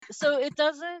So it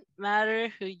doesn't matter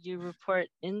who you report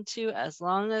into as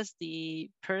long as the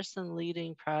person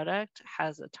leading product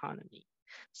has autonomy.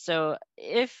 So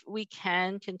if we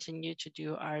can continue to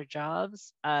do our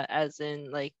jobs, as in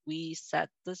like we set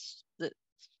the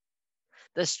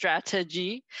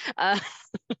strategy, not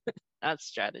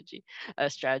strategy,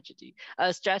 strategy.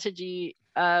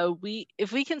 We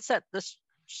if we can set the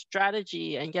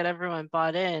strategy and get everyone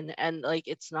bought in, and like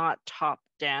it's not top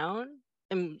down,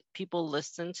 and people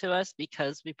listen to us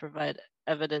because we provide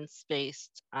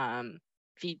evidence-based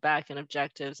feedback and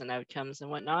objectives and outcomes and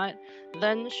whatnot,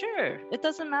 then sure, it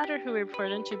doesn't matter who we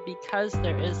report into because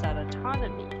there is that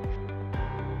autonomy.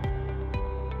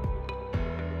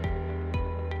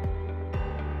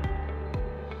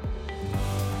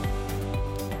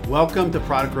 Welcome to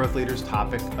Product Growth Leaders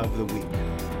Topic of the Week,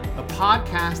 a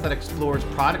podcast that explores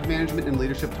product management and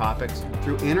leadership topics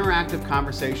through interactive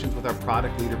conversations with our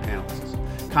product leader panelists.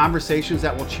 Conversations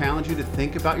that will challenge you to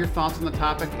think about your thoughts on the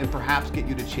topic and perhaps get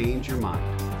you to change your mind.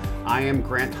 I am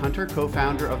Grant Hunter,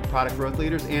 co-founder of Product Growth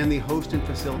Leaders and the host and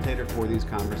facilitator for these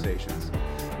conversations.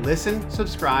 Listen,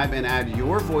 subscribe, and add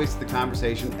your voice to the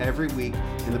conversation every week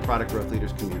in the Product Growth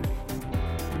Leaders community.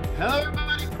 Hello,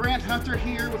 everybody. Grant Hunter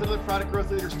here with another Product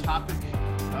Growth Leaders Topic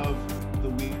of the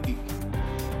Week.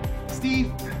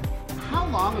 Steve, how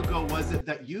long ago was it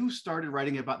that you started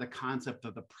writing about the concept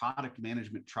of the product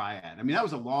management triad? I mean, that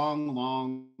was a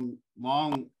long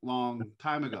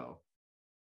time ago.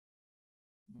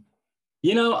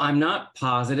 You know, I'm not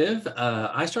positive.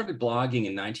 I started blogging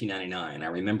in 1999. I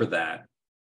remember that.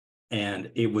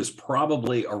 And it was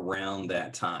probably around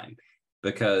that time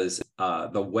because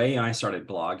the way I started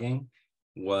blogging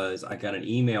was I got an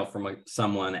email from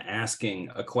someone asking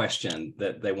a question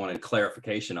that they wanted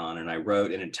clarification on. And I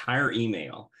wrote an entire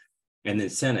email and then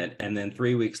sent it. And then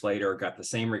 3 weeks later, got the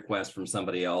same request from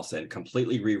somebody else and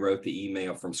completely rewrote the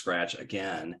email from scratch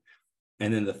again.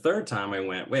 And then the third time I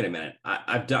went, wait a minute,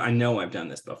 I know I've done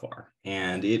this before.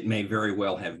 And it may very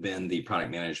well have been the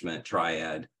product management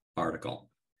triad article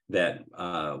that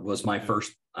was my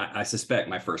first, I suspect,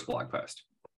 my first blog post.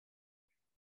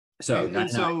 So, and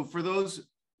so for those,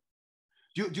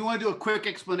 do you want to do a quick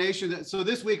explanation? So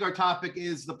this week, our topic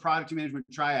is the product management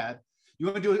triad. You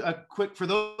want to do a quick, for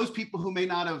those people who may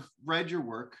not have read your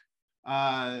work,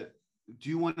 do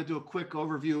you want to do a quick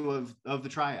overview of the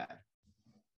triad?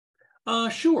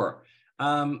 Sure.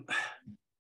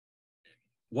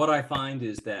 What I find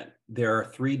is that there are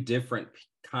three different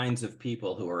kinds of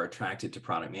people who are attracted to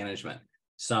product management.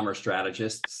 Some are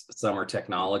strategists, some are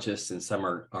technologists, and some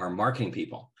are marketing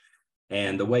people.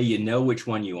 And the way you know which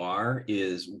one you are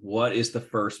is what is the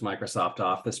first Microsoft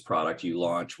Office product you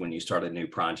launch when you start a new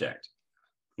project?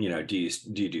 You know, do you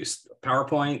do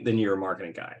PowerPoint? Then you're a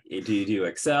marketing guy. Do you do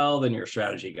Excel? Then you're a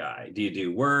strategy guy. Do you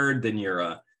do Word? Then you're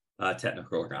a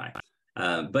technical guy.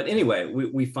 But anyway,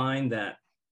 we find that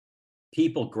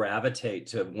people gravitate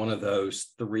to one of those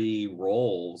three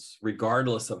roles,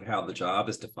 regardless of how the job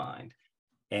is defined.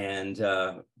 And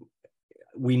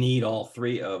we need all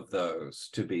three of those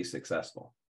to be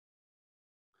successful.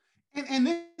 And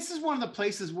this is one of the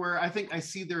places where I think I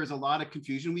see there is a lot of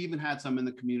confusion. We even had some in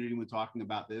the community when talking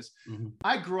about this. Mm-hmm.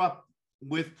 I grew up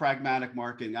with pragmatic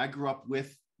marketing. I grew up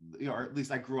with, or at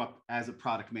least I grew up as a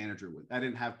product manager. I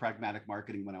didn't have pragmatic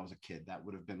marketing when I was a kid. That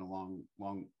would have been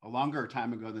a longer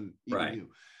time ago than even right. You.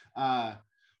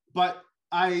 But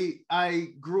I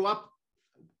grew up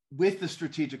with the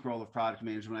strategic role of product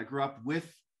management. I grew up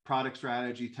with product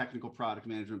strategy, technical product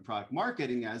management, product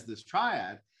marketing as this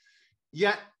triad.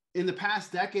 Yet in the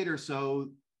past decade or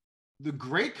so, the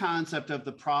great concept of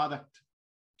the product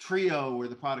trio or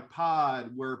the product pod,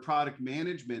 where product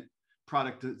management,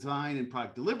 product design, and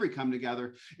product delivery come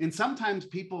together. And sometimes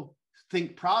people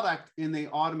think product and they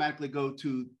automatically go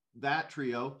to that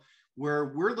trio,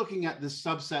 where we're looking at this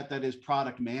subset that is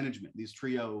product management, these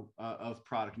trio of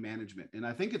product management. And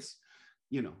I think it's,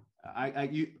 you know,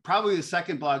 you probably the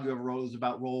second blog you ever wrote is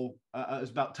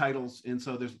about titles. And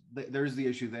so there's the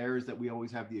issue there, is that we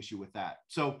always have the issue with that.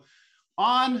 So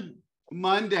on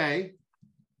Monday,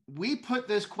 we put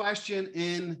this question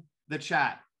in the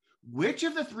chat. Which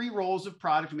of the three roles of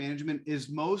product management is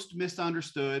most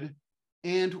misunderstood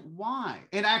and why?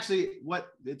 And actually what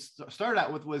it started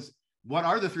out with was, what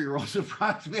are the three roles of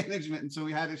product management? And so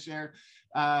we had to share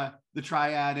the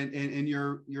triad and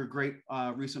your great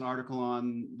recent article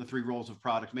on the three roles of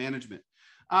product management.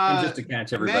 And just to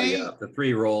catch everybody up, the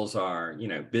three roles are, you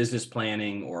know, business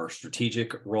planning or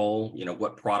strategic role, you know,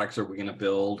 what products are we going to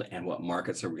build and what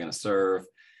markets are we going to serve?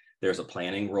 There's a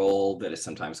planning role that is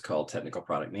sometimes called technical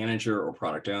product manager or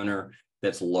product owner.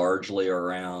 That's largely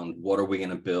around what are we going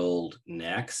to build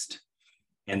next?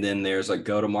 And then there's a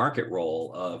go-to-market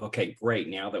role of, okay, great.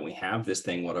 Now that we have this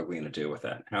thing, what are we going to do with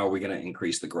it? How are we going to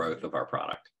increase the growth of our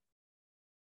product?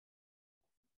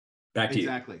 Back to you.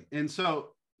 Exactly. And so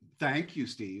thank you,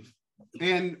 Steve.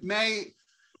 And May,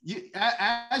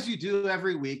 as you do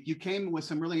every week, you came with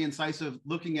some really incisive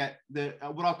looking at the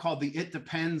what I'll call the it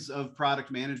depends of product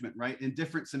management, right? In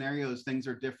different scenarios, things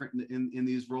are different in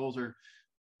these roles are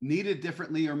needed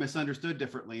differently or misunderstood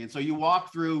differently. And so you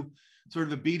walk through sort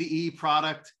of a B2E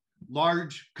product,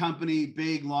 large company,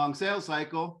 big, long sales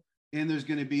cycle, and there's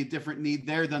going to be a different need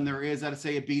there than there is at,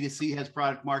 say, a B2C has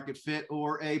product market fit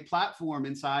or a platform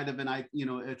inside of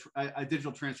a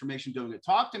digital transformation doing it.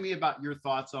 Talk to me about your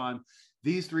thoughts on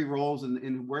these three roles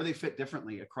and where they fit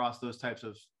differently across those types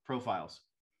of profiles.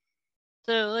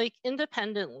 So like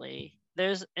independently,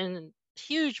 there's a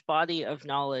huge body of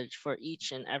knowledge for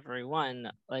each and every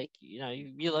one. Like,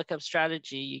 you look up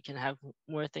strategy, you can have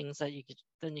more things that you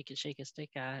can shake a stick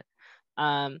at.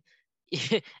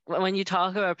 When you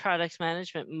talk about product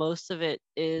management, most of it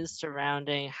is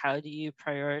surrounding how do you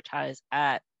prioritize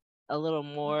at a little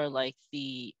more like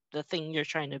the thing you're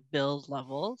trying to build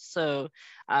level. So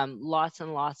lots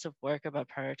and lots of work about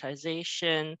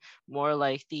prioritization, more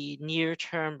like the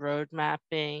near-term road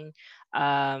mapping.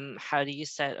 How do you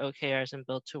set OKRs and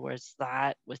build towards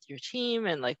that with your team,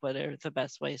 and like what are the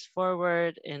best ways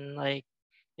forward in like,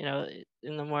 in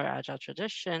the more agile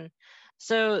tradition.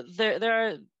 So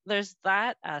there's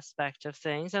that aspect of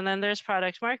things, and then there's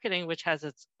product marketing, which has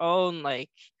its own like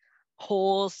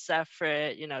whole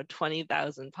separate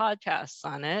 20,000 podcasts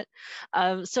on it.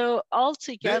 So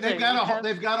altogether they've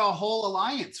got a whole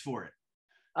alliance for it.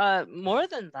 More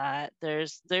than that,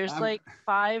 there's like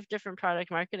 5 different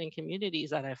product marketing communities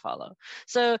that I follow.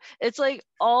 So it's like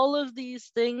all of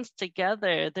these things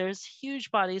together, there's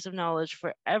huge bodies of knowledge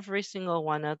for every single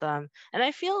one of them. And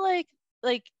I feel like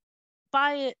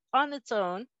by it on its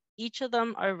own, each of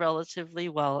them are relatively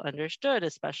well understood,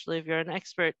 especially if you're an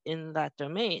expert in that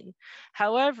domain.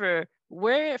 However,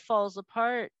 where it falls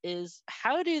apart is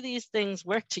how do these things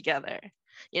work together?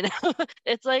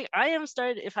 It's like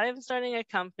if I am starting a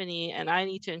company and I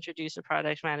need to introduce a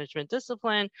product management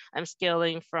discipline, I'm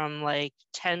scaling from like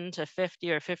 10 to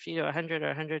 50 or 50 to 100 or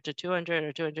 100 to 200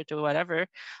 or 200 to whatever.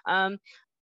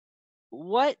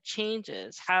 What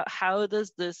changes? How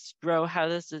does this grow? How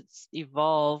does it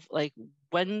evolve? Like,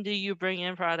 when do you bring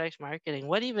in product marketing?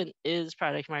 What even is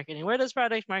product marketing? Where does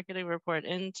product marketing report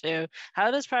into?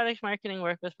 How does product marketing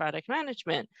work with product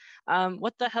management?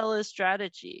 What the hell is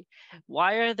strategy?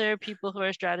 Why are there people who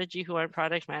are strategy who aren't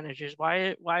product managers?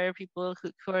 Why are people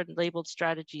who are labeled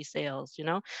strategy sales?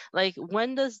 Like,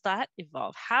 when does that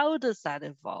evolve? How does that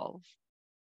evolve?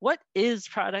 What is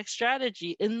product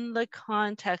strategy in the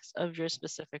context of your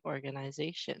specific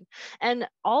organization? And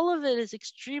all of it is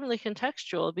extremely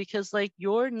contextual because like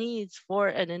your needs for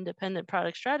an independent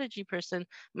product strategy person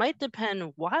might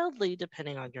depend wildly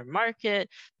depending on your market,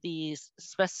 the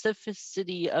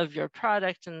specificity of your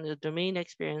product and the domain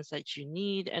experience that you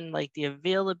need, and like the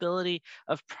availability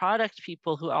of product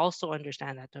people who also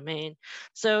understand that domain.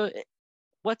 So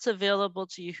what's available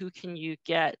to you? Who can you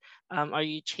get? Are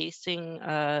you chasing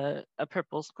a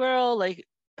purple squirrel? Like,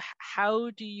 how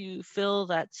do you fill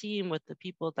that team with the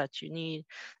people that you need?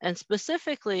 And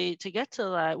specifically to get to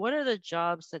that, what are the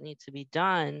jobs that need to be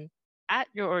done at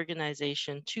your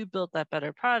organization to build that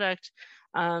better product?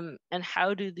 And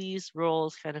how do these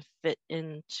roles kind of fit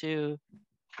into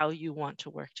how you want to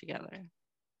work together?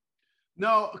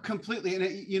 No, completely.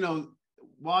 And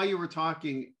while you were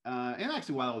talking, and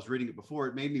actually while I was reading it before,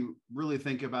 it made me really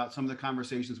think about some of the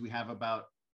conversations we have about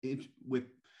with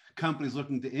companies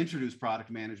looking to introduce product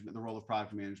management, the role of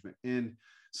product management. And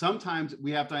sometimes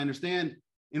we have to understand,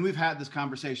 and we've had this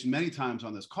conversation many times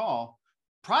on this call,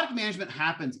 product management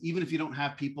happens even if you don't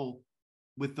have people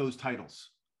with those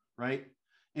titles, right?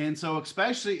 And so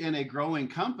especially in a growing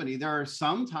company, there are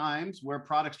some times where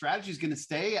product strategy is going to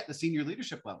stay at the senior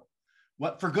leadership level,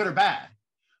 what for good or bad,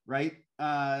 right?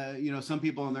 Some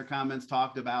people in their comments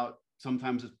talked about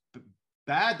sometimes it's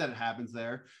bad that it happens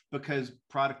there because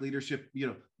product leadership,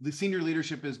 the senior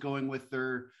leadership is going with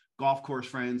their golf course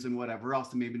friends and whatever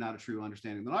else, and maybe not a true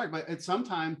understanding of the art. But at some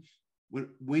time,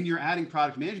 when you're adding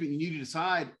product management, you need to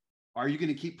decide, are you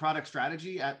going to keep product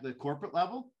strategy at the corporate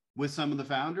level with some of the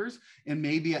founders? And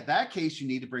maybe at that case, you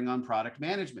need to bring on product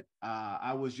management.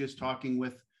 I was just talking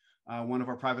with one of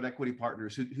our private equity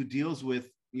partners who deals with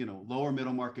lower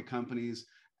middle market companies.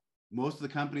 Most of the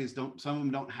companies some of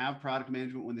them don't have product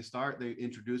management when they start. They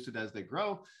introduce it as they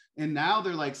grow. And now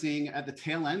they're like seeing at the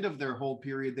tail end of their whole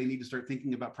period, they need to start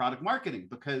thinking about product marketing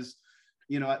because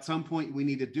at some point we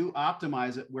need to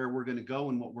optimize it where we're going to go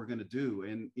and what we're going to do.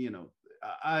 And,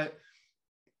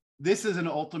 this is an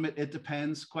ultimate, it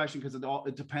depends question, because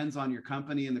it depends on your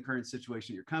company and the current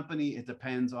situation of your company. It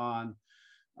depends on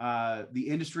the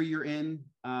industry you're in,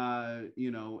 and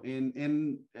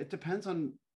it depends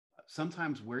on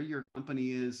sometimes where your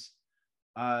company is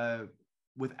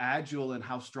with Agile and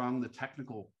how strong the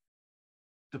technical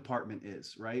department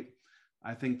is, right?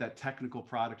 I think that technical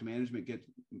product management gets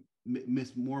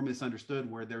more misunderstood,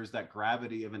 where there's that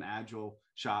gravity of an Agile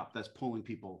shop that's pulling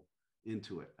people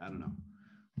into it. I don't know.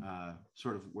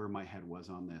 Sort of where my head was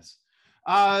on this.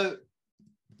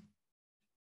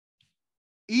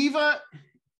 Eva,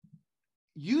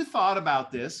 you thought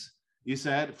about this, you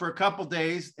said, for a couple of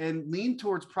days and leaned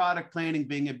towards product planning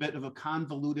being a bit of a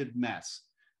convoluted mess.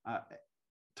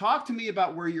 Talk to me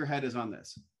about where your head is on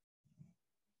this.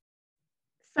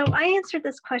 So I answered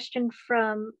this question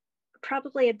from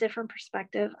probably a different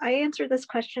perspective. I answered this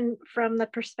question from the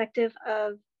perspective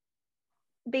of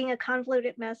being a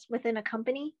convoluted mess within a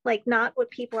company, like not what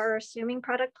people are assuming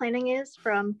product planning is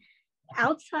from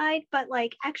outside, but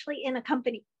like actually in a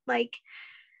company. Like,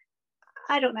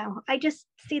 I don't know. I just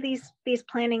see these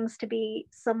plannings to be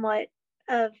somewhat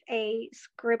of a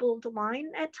scribbled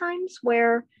line at times,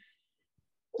 where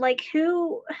like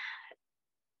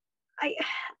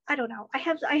I don't know. I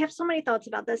have so many thoughts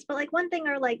about this, but like one thing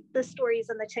are like the stories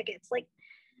and the tickets. Like,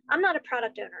 I'm not a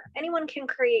product owner. Anyone can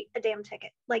create a damn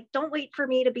ticket. Like, don't wait for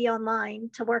me to be online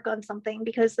to work on something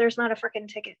because there's not a freaking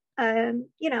ticket.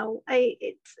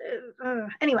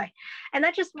 Anyway, and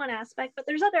that's just one aspect, but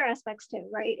there's other aspects too,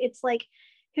 right? It's like,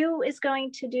 who is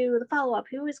going to do the follow-up?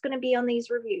 Who is going to be on these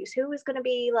reviews? Who is going to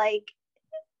be like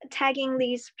tagging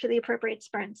these to the appropriate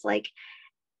sprints? Like,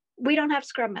 we don't have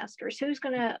scrum masters. Who's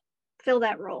going to fill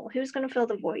that role? Who's going to fill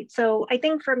the void? So I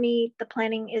think for me, the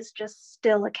planning is just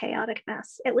still a chaotic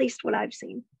mess, at least what I've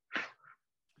seen.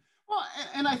 Well,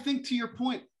 and I think to your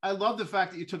point, I love the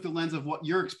fact that you took the lens of what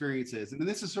your experience is. And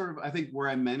this is sort of, I think, where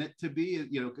I meant it to be.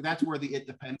 That's where the it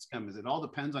depends comes. It all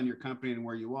depends on your company and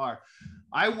where you are.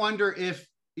 I wonder if,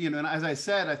 and as I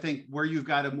said, I think where you've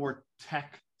got a more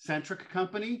tech-centric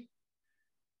company,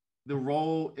 the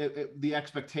role, the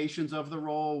expectations of the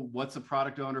role, what's a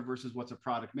product owner versus what's a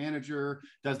product manager?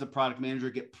 Does the product manager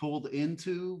get pulled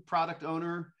into product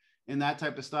owner and that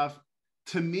type of stuff?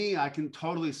 To me, I can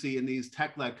totally see in these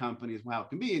tech-led companies, wow, it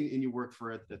can be, and you work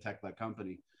for a tech-led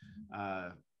company,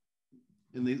 at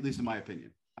least in my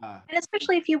opinion. And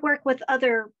especially if you work with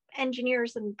other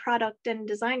engineers and product and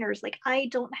designers, like I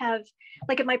don't have,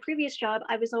 like at my previous job,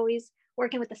 I was always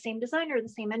working with the same designer, the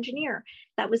same engineer.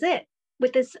 That was it.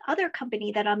 With this other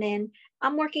company that I'm in,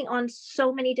 I'm working on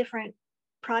so many different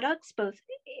products, both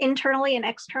internally and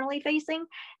externally facing,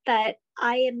 that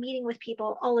I am meeting with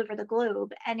people all over the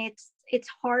globe. And it's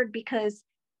hard because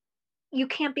you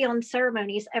can't be on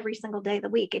ceremonies every single day of the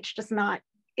week. It's just not,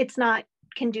 it's not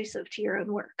conducive to your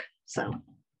own work. So,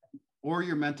 or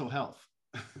your mental health.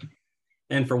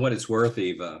 And for what it's worth,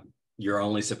 Eva, you're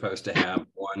only supposed to have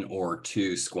 1 or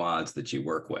 2 squads that you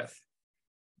work with.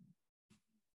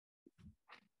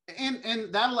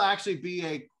 And that'll actually be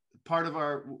a part of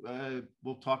our,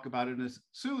 we'll talk about it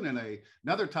soon in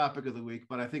another topic of the week,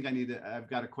 but I think I've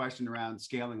got a question around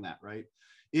scaling that, right?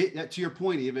 To your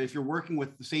point, Eva, if you're working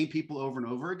with the same people over and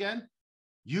over again,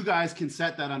 you guys can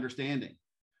set that understanding,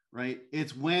 right?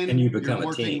 It's when and you become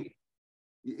a team.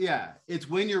 Yeah, it's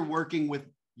when you're working with,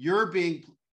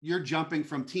 you're jumping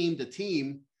from team to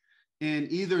team,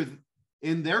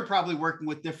 and they're probably working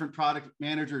with different product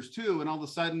managers too. And all of a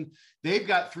sudden they've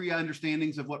got 3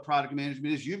 understandings of what product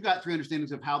management is. You've got 3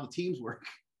 understandings of how the teams work.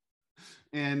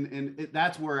 And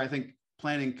that's where I think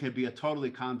planning could be a totally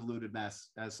convoluted mess,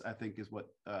 as I think is what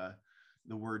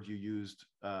the word you used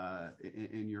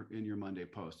in your Monday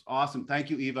post. Awesome.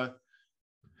 Thank you, Eva.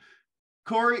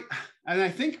 Corey, and I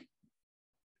think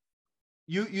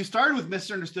you started with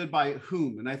misunderstood by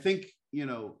whom. And I think,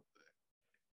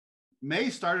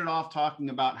 May started off talking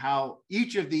about how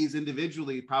each of these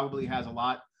individually probably has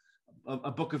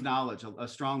a book of knowledge, a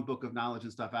strong book of knowledge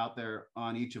and stuff out there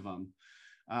on each of them.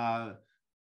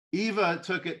 Eva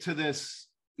took it to this,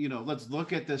 let's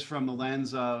look at this from the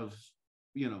lens of,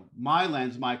 my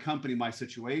lens, my company, my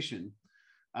situation.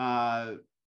 Talk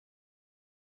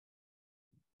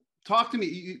to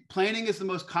me. Planning is the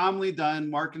most commonly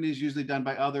done. Marketing is usually done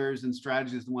by others, and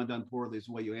strategy is the one done poorly, is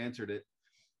the way you answered it.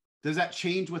 Does that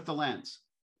change with the lens?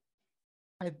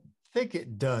 I think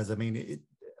it does. I mean,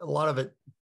 a lot of it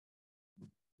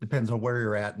depends on where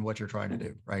you're at and what you're trying to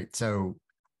do, right? So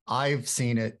I've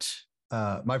seen it.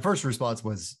 My first response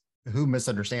was, who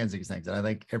misunderstands these things? And I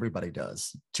think everybody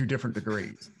does, to different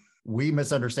degrees. we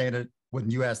misunderstand it when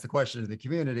you ask the question in the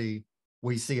community.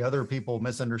 We see other people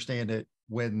misunderstand it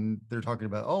when they're talking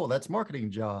about, oh, that's marketing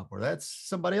job, or that's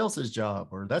somebody else's job,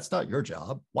 or that's not your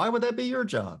job. Why would that be your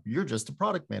job? You're just a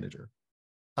product manager.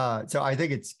 So I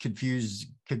think it's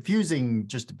confusing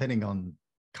just depending on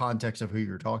context of who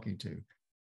you're talking to.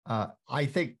 I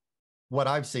think what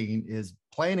I've seen is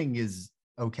planning is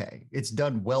okay. It's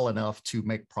done well enough to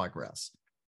make progress.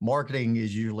 Marketing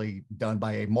is usually done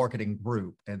by a marketing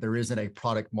group, and there isn't a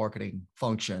product marketing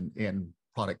function in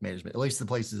product management, at least the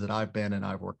places that I've been and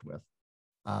I've worked with.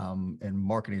 And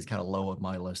marketing is kind of low on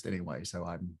my list anyway, so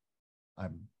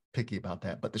I'm picky about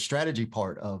that. But the strategy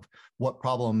part of what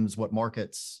problems, what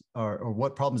markets, or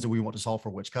what problems do we want to solve for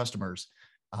which customers,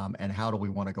 and how do we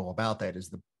want to go about that is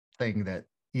the thing that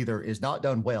either is not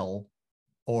done well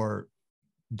or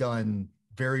done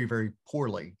very, very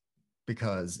poorly,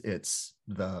 because it's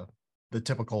the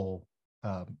typical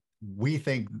we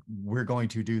think we're going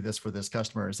to do this for this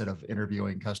customer instead of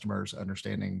interviewing customers,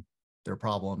 understanding their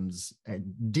problems and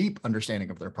deep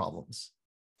understanding of their problems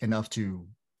enough to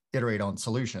iterate on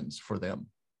solutions for them,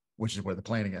 which is where the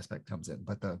planning aspect comes in.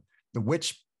 But the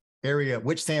which area,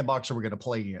 which sandbox are we going to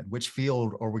play in, which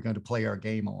field are we going to play our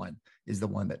game on, is the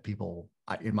one that people,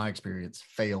 in my experience,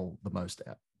 fail the most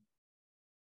at.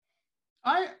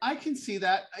 I can see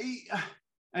that.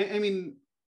 I mean,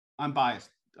 I'm biased,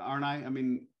 aren't I? I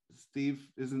mean, Steve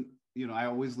isn't, I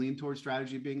always lean towards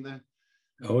strategy being the.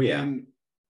 Oh yeah. And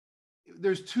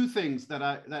there's two things that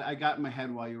I got in my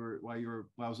head while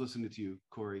I was listening to you,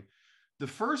 Corey. The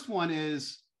first one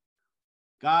is,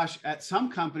 gosh, at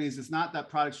some companies, it's not that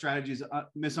product strategy is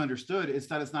misunderstood. It's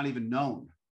that it's not even known,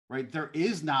 right? There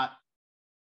is not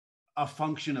a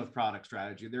function of product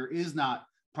strategy. There is not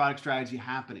product strategy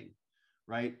happening,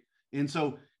 right? And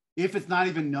so if it's not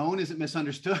even known, is it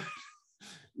misunderstood?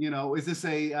 Is this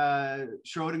a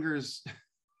Schrodinger's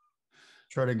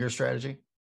strategy?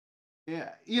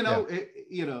 Yeah,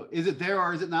 is it there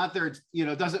or is it not there? It's,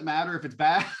 does it matter if it's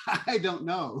bad? I don't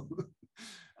know.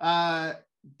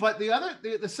 But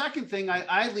the second thing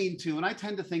I lean to, and I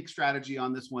tend to think strategy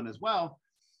on this one as well,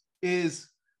 is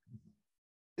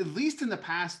at least in the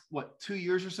past, 2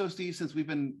 years or so, Steve, since we've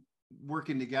been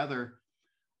working together,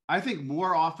 I think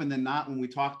more often than not, when we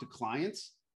talk to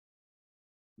clients,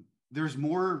 there's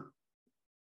more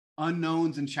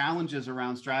unknowns and challenges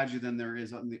around strategy than there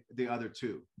is on the other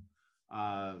two.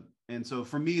 And so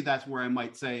for me, that's where I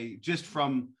might say, just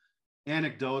from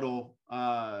anecdotal,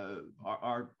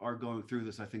 are going through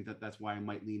this, I think that's why I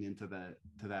might lean into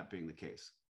that being the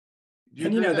case.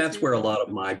 And that's where a lot of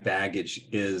my baggage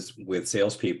is with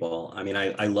salespeople. I mean,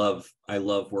 I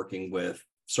love working with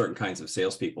certain kinds of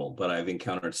salespeople, but I've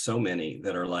encountered so many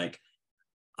that are like,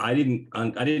 I didn't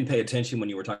pay attention when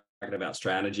you were talking about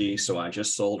strategy, so I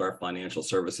just sold our financial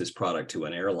services product to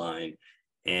an airline,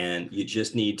 and you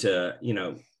just need to,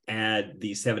 add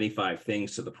these 75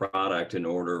 things to the product in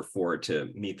order for it to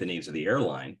meet the needs of the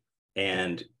airline.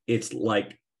 And it's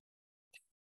like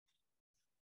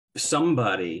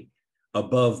somebody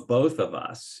above both of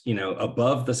us,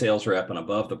 above the sales rep and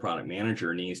above the product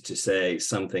manager, needs to say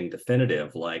something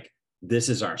definitive like, this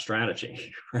is our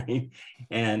strategy, right?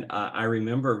 And I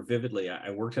remember vividly, I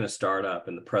worked in a startup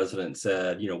and the president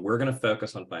said, we're going to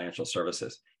focus on financial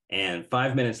services. And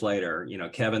 5 minutes later,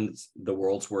 Kevin, the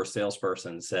world's worst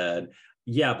salesperson, said,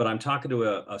 yeah, but I'm talking to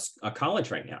a college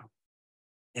right now.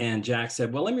 And Jack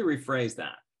said, well, let me rephrase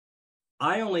that.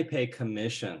 I only pay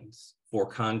commissions for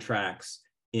contracts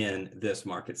in this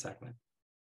market segment.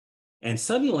 And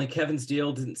suddenly Kevin's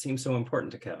deal didn't seem so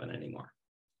important to Kevin anymore.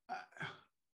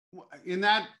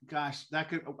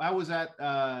 I was at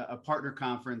a partner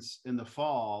conference in the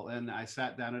fall, and I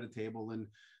sat down at a table, and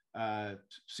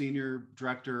senior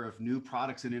director of new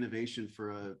products and innovation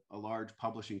for a large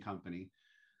publishing company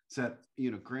said,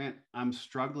 Grant, I'm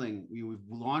struggling. We've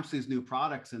launched these new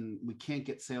products and we can't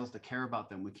get sales to care about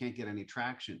them. We can't get any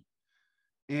traction.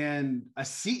 And a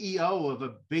CEO of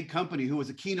a big company who was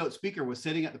a keynote speaker was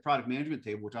sitting at the product management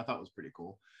table, which I thought was pretty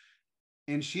cool.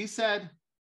 And she said,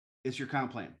 it's your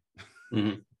comp plan.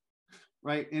 Mm-hmm.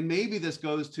 Right. And maybe this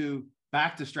goes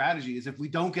back to strategy, is if we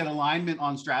don't get alignment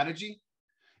on strategy,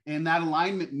 and that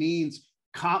alignment means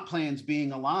comp plans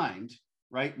being aligned,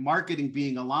 right? Marketing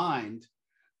being aligned,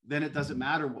 then it doesn't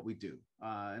matter what we do.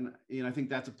 And I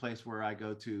think that's a place where I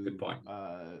go to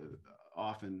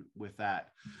often with that.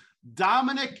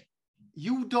 Dominic,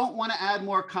 you don't want to add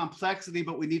more complexity,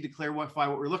 but we need to clarify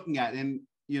what we're looking at. And,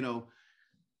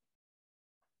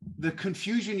 the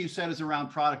confusion you said is around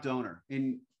product owner,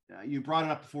 and you brought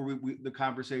it up before the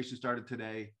conversation started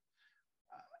today.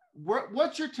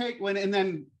 What's your take and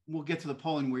then we'll get to the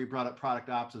polling where you brought up product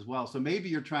ops as well. So maybe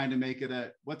you're trying to make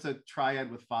it what's a triad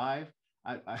with 5?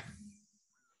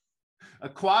 A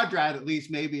quadrant at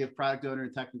least, maybe, if product owner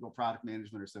and technical product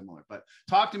management are similar. But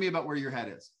talk to me about where your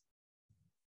head is.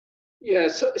 Yeah,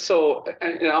 so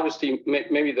and obviously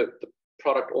maybe the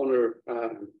product owner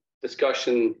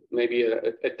discussion, maybe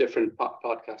a different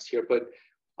podcast here, but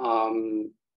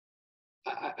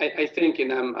I think,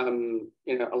 and I'm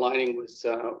aligning with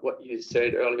what you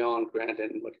said early on, Grant,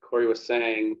 and what Corey was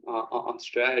saying on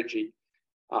strategy.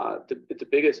 The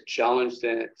biggest challenge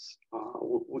that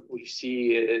we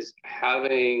see is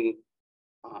having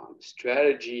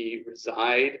strategy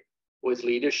reside with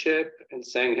leadership and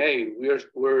saying, hey, we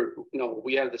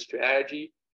have the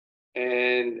strategy,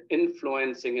 and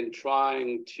influencing and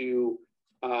trying to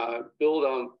build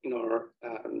on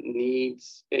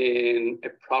needs in a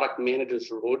product manager's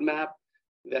roadmap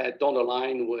that don't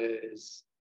align with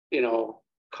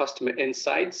customer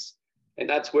insights. And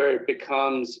that's where it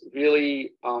becomes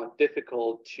really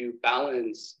difficult to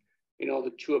balance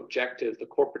the two objectives, the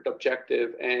corporate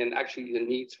objective and actually the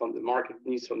needs from the market,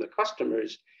 needs from the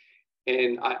customers.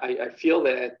 And I feel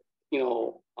that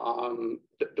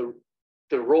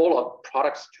the role of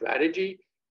product strategy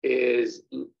is,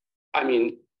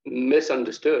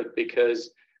 misunderstood,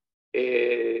 because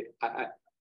I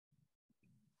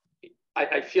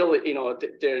feel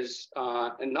that there's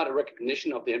not a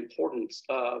recognition of the importance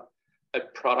of a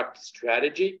product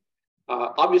strategy.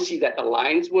 Obviously, that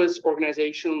aligns with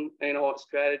organization,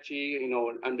 strategy,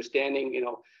 understanding,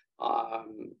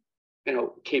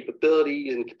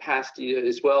 capabilities and capacity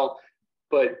as well.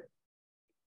 But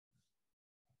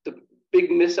the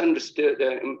big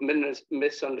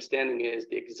misunderstanding is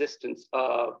the existence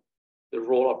of the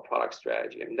role of product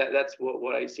strategy, and that's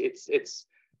what I see. It's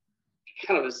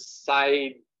kind of a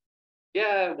side,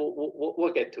 yeah,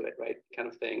 we'll get to it, right, kind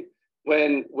of thing.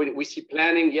 When we see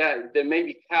planning, yeah, there may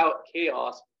be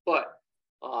chaos, but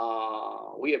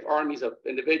we have armies of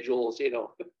individuals,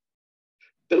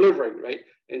 delivering, right?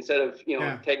 Instead of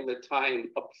taking the time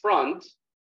up front,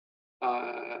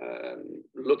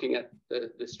 looking at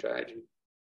the strategy.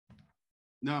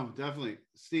 No, definitely.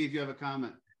 Steve, you have a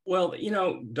comment? Well,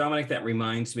 Dominic, that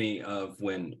reminds me of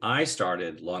when I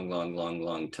started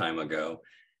long time ago.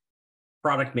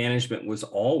 Product management was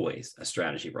always a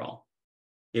strategy role.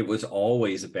 It was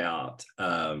always about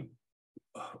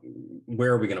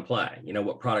where are we going to play?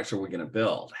 What products are we going to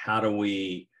build? How do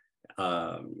we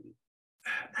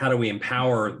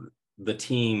empower the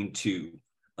team to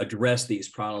address these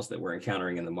problems that we're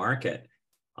encountering in the market?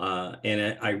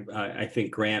 And I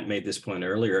think Grant made this point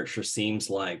earlier. It sure seems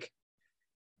like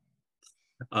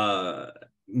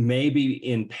maybe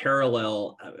in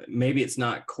parallel, maybe it's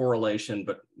not correlation,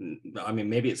 but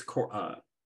maybe it's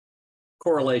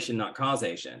correlation, not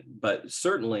causation. But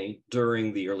certainly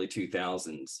during the early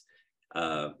 2000s,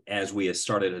 as we had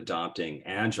started adopting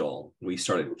Agile, we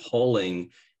started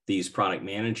pulling these product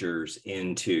managers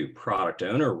into product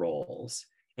owner roles.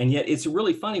 And yet it's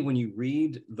really funny when you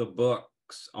read the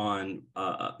books on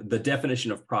the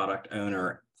definition of product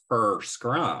owner per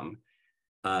Scrum,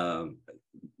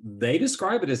 they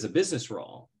describe it as a business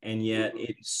role. And yet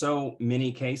in so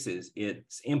many cases,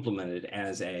 it's implemented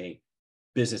as a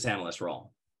business analyst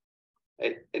role,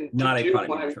 and not a product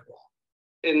manager role.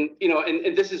 And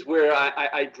this is where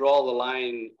I draw the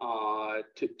line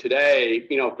today.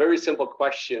 Very simple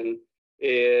question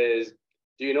is,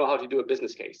 do you know how to do a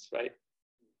business case, right?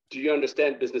 Do you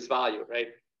understand business value, right?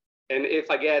 And if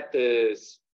I get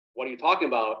this, what are you talking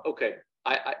about? Okay,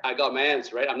 I got my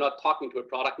answer, right? I'm not talking to a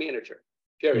product manager,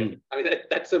 period.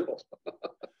 That's simple.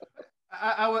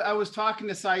 I was talking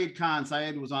to Syed Khan.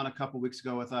 Syed was on a couple of weeks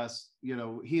ago with us.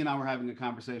 He and I were having a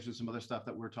conversation, some other stuff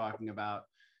that we're talking about.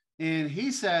 And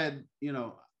he said,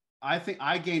 I think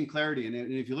I gained clarity. And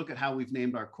if you look at how we've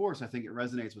named our course, I think it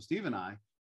resonates with Steve and I.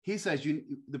 He says,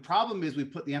 the problem is we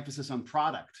put the emphasis on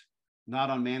product, not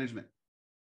on management,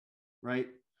 right?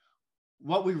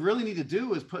 What we really need to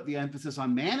do is put the emphasis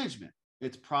on management.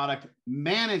 It's product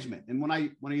management. And when I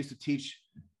used to teach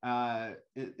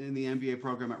in the MBA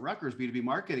program at Rutgers, B2B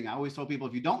marketing, I always told people,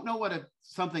 if you don't know what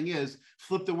something is,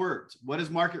 flip the words. What is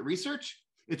market research?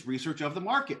 It's research of the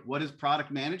market. What is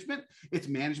product management? It's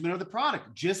management of the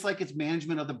product, just like it's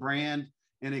management of the brand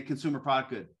in a consumer product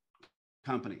good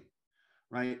company,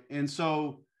 right? And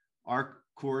so our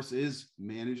course is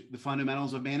manage the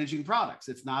fundamentals of managing products.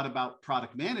 It's not about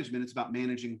product management. It's about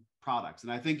managing products.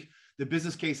 And I think the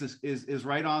business case is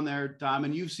right on there, Dom,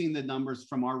 and you've seen the numbers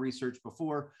from our research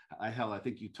before. I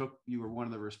think you were one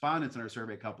of the respondents in our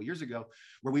survey a couple of years ago,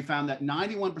 where we found that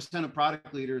 91% of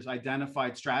product leaders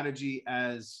identified strategy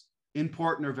as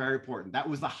important or very important. That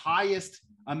was the highest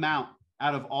amount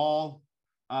out of all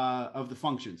of the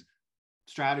functions.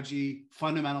 Strategy,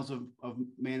 fundamentals of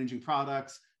managing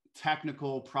products,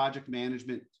 technical, project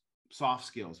management, soft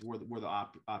skills were the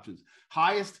options.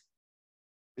 Highest,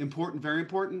 important, very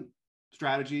important,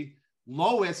 strategy.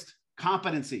 Lowest,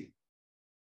 competency,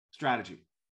 strategy.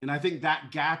 And I think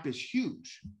that gap is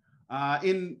huge.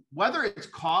 In whether it's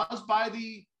caused by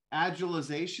the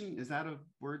agilization, is that a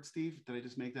word, Steve? Did I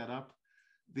just make that up?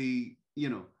 The,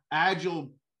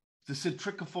 agile, the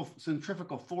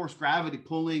centrifugal force, gravity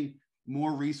pulling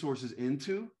more resources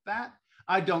into that.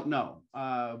 I don't know,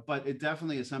 but it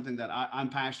definitely is something that I'm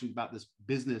passionate about, this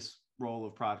business role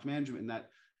of product management, and that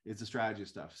is the strategy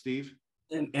stuff. Steve?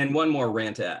 And one more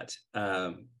rant at.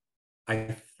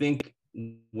 I think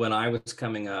when I was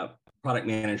coming up, product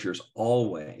managers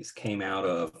always came out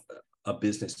of a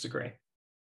business degree.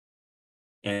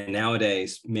 And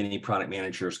nowadays, many product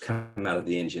managers come out of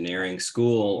the engineering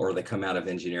school, or they come out of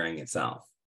engineering itself.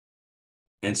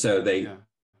 And so they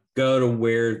go to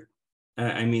where,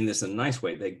 I mean this in a nice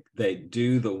way, they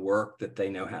do the work that they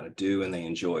know how to do and they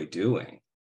enjoy doing.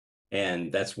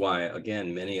 And that's why,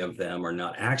 again, many of them are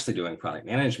not actually doing product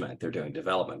management, they're doing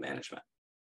development management.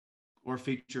 Or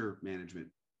feature management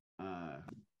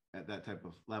at that type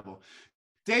of level.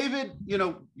 David,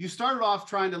 you started off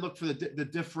trying to look for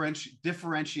the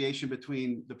differentiation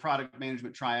between the product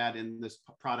management triad and this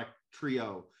product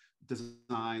trio,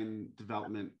 design,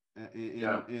 development,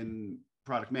 in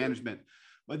product management.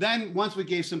 But then once we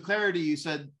gave some clarity, you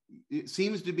said it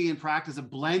seems to be in practice a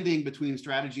blending between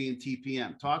strategy and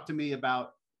TPM. Talk to me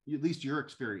about at least your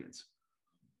experience.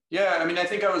 Yeah, I mean, I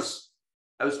think I was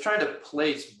trying to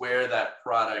place where that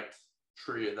product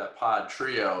trio, that pod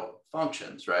trio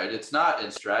functions, right? It's not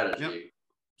in strategy,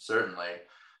 certainly,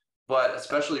 but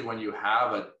especially when you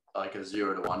have a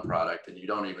 0 to 1 product and you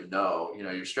don't even know,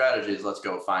 your strategy is let's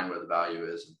go find where the value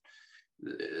is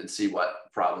and see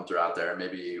what problems are out there.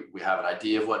 Maybe we have an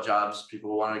idea of what jobs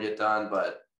people want to get done,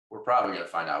 but we're probably going to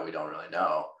find out we don't really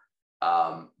know.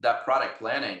 That product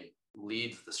planning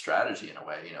leads the strategy in a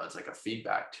way, it's like a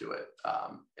feedback to it.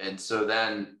 And so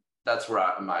then that's where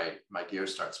my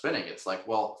gears start spinning. It's like,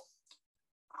 well,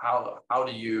 how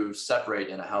do you separate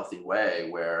in a healthy way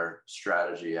where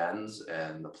strategy ends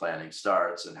and the planning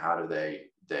starts, and how do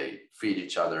they feed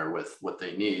each other with what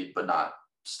they need, but not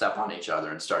step on each other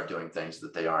and start doing things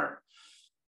that they aren't,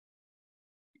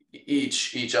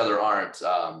 each other aren't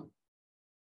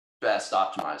best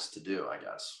optimized to do, I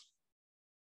guess.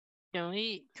 Can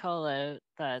we call out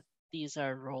that these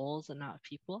are roles and not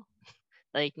people?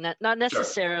 Like not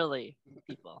necessarily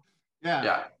people. Yeah.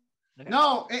 Okay.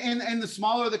 No, and the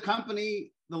smaller the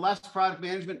company, the less product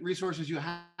management resources you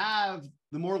have,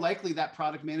 the more likely that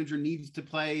product manager needs to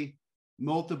play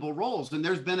multiple roles. And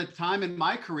there's been a time in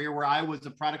my career where I was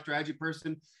a product strategy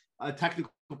person, a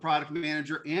technical product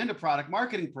manager, and a product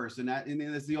marketing person. And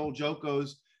as the old joke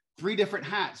goes, 3 different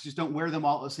hats, just don't wear them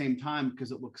all at the same time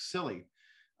because it looks silly.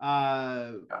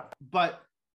 But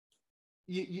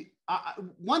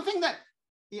one thing that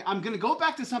I'm going to go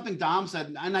back to something Dom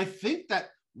said, and I think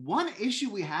that one issue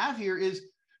we have here is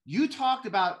you talked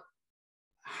about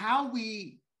how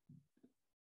we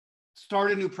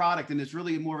start a new product, and it's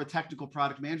really more of a technical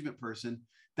product management person.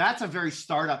 That's a very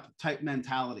startup type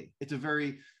mentality. It's a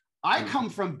very, I come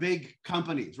from big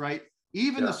companies, right?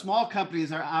 Even the small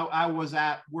companies I was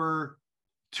at were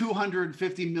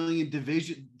 $250 million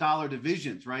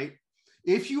divisions, right?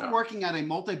 If you're working at a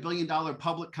multi-billion-dollar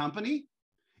public company,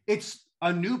 it's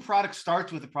a new product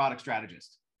starts with a product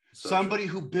strategist, somebody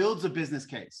who builds a business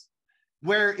case.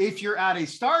 Where if you're at a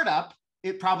startup,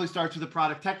 it probably starts with a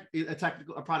product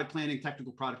planning,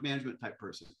 technical product management type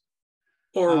person.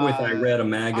 Or with I read a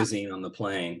magazine on the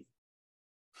plane.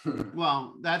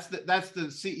 Well, that's the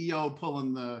CEO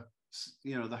pulling the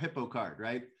hippo card,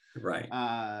 right? Right.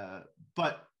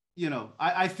 But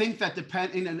I think that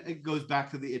and it goes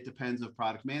back to it depends of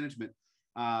product management.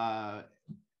 I've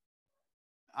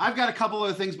got a couple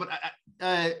other things, but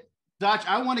Dutch,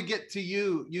 I want to get to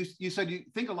you. You said you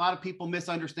think a lot of people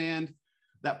misunderstand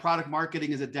that product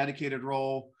marketing is a dedicated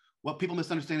role. What people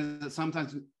misunderstand is that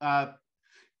sometimes,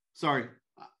 sorry,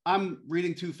 I'm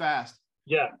reading too fast.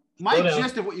 Yeah. My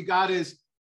gist of what you got is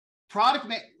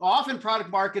often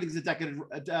product marketing is a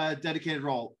dedicated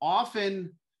role.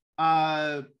 Often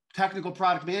technical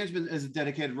product management is a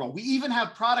dedicated role. We even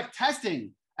have product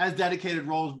testing as dedicated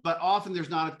roles, but often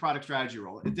there's not a product strategy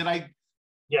role. Did I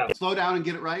slow down and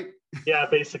get it right? Yeah,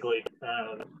 basically.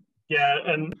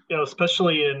 And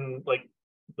especially in like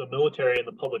the military and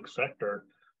the public sector,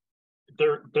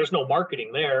 there's no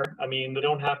marketing there. I mean, they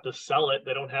don't have to sell it.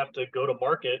 They don't have to go to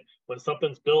market. When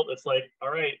something's built, it's like,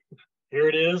 all right, here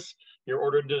it is. You're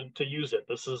ordered to use it.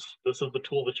 This is the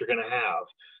tool that you're going to have.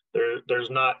 There's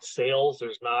not sales.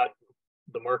 There's not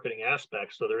the marketing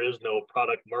aspect. So there is no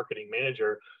product marketing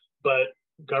manager, but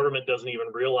government doesn't even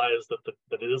realize that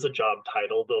that it is a job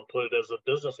title. They'll put it as a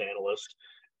business analyst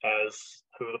as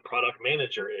who the product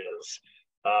manager is.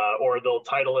 Or they'll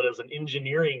title it as an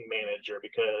engineering manager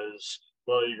because,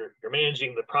 well, you're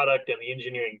managing the product and the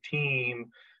engineering team.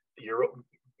 You're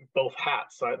both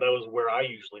hats. That was where I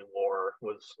usually wore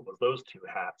was those two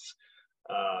hats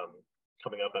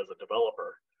coming up as a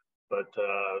developer. But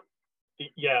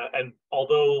yeah, and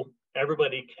although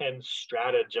everybody can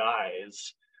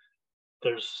strategize,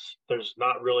 there's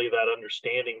not really that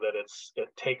understanding that it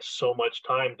takes so much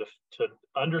time to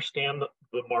understand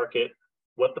the market,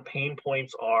 what the pain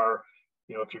points are.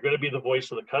 You know, if you're going to be the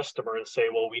voice of the customer and say,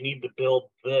 well, we need to build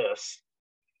this,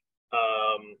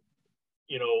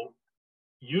 you know,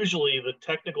 usually the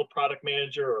technical product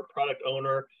manager or product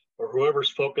owner or whoever's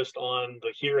focused on the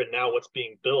here and now, what's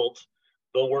being built,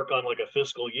 they'll work on like a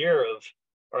fiscal year of,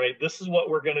 all right, this is what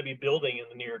we're going to be building in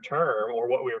the near term or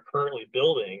what we are currently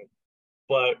building.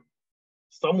 But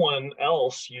someone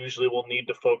else usually will need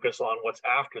to focus on what's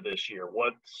after this year.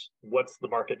 What's the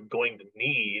market going to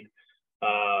need?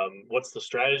 What's the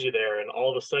strategy there? And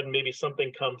all of a sudden, maybe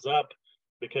something comes up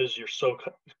because you're so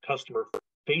customer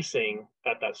facing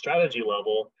at that strategy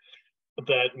level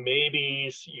that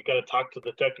maybe you got to talk to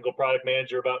the technical product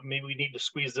manager about maybe we need to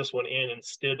squeeze this one in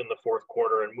instead in the fourth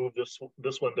quarter and move this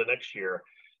one to next year.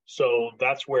 So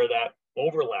that's where that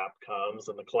overlap comes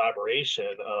and the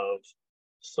collaboration of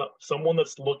someone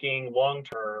that's looking long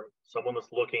term, someone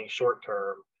that's looking short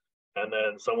term, and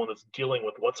then someone that's dealing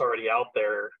with what's already out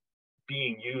there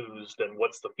being used and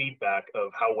what's the feedback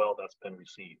of how well that's been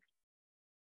received.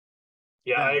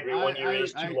 Yeah, I agree. 1 year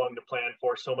is too long to plan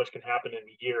for. So much can happen in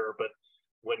a year, but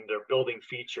when they're building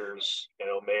features, you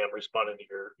know, May, I'm responding to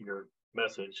your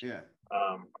message. Yeah.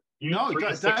 No,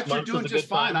 Dutch, you're doing just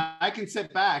fine. I can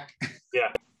sit back.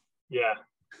 Yeah. Yeah.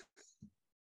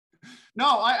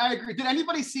 No, I agree. Did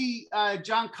anybody see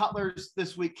John Cutler's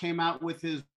this week came out with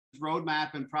his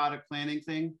roadmap and product planning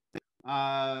thing?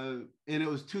 And it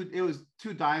was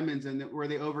two diamonds, and where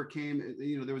they overcame,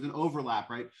 you know, there was an overlap,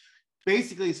 right?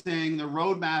 Basically saying the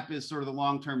roadmap is sort of the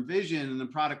long-term vision and the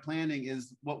product planning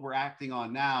is what we're acting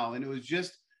on now. And it was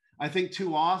just, I think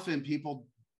too often people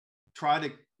try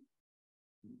to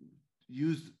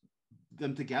use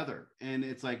them together. And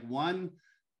it's like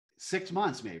 6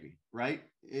 months maybe, right?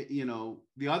 You know,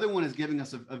 the other one is giving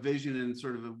us a vision and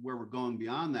sort of where we're going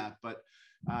beyond that. But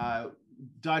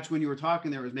Dutch, when you were talking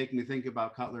there, was making me think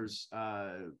about Cutler's,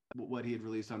 what he had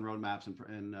released on roadmaps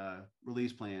and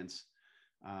release plans.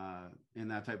 And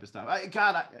that type of stuff.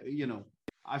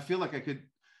 I feel like I could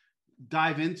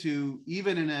dive into,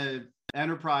 even in a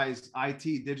enterprise IT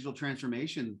digital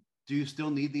transformation, do you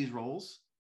still need these roles?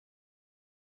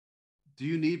 Do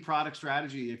you need product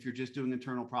strategy if you're just doing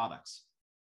internal products?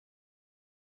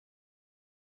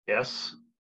 Yes.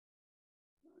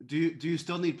 Do you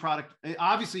still need product?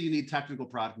 Obviously, you need technical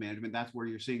product management. That's where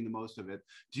you're seeing the most of it.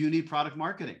 Do you need product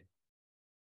marketing?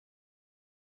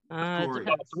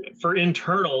 For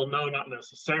internal, no, not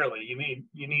necessarily.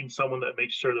 You need someone that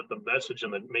makes sure that the message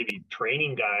and the maybe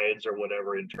training guides or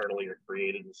whatever internally are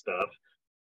created and stuff.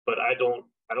 But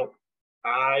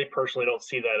I personally don't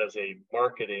see that as a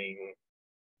marketing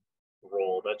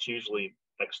role. That's usually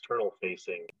external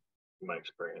facing in my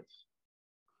experience.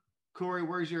 Corey,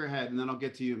 where's your head? And then I'll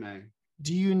get to you, May.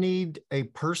 Do you need a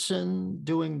person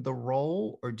doing the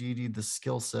role, or do you need the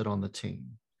skill set on the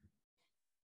team?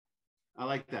 I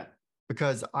like that.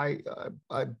 Because I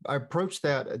approach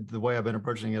that the way I've been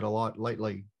approaching it a lot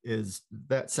lately is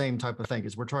that same type of thing.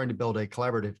 Is we're trying to build a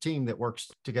collaborative team that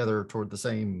works together toward the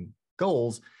same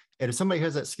goals. And if somebody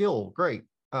has that skill, great.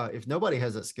 If nobody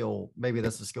has that skill, maybe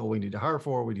that's the skill we need to hire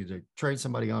for. We need to train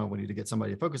somebody on. We need to get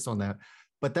somebody focused on that.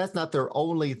 But that's not their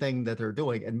only thing that they're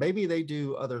doing. And maybe they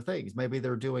do other things. Maybe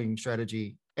they're doing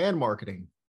strategy and marketing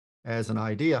as an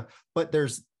idea. But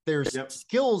there's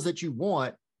skills that you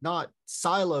want, not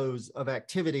silos of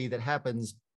activity that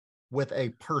happens with a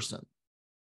person.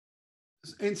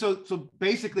 And so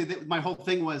basically my whole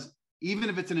thing was, even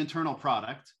if it's an internal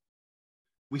product,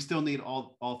 we still need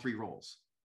all three roles.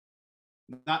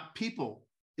 Not people,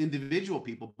 individual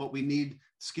people, but we need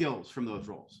skills from those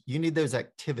roles. You need those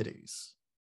activities.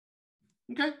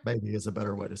 Okay. Maybe is a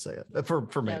better way to say it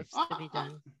for me. Yes, to be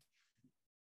done.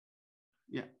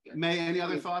 Yeah. May, any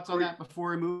other thoughts on that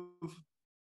before we move?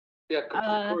 Yeah,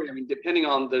 Corey, I mean, depending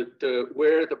on the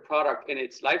where the product in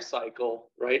its life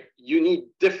cycle, right? You need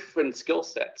different skill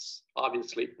sets,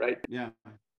 obviously, right? Yeah.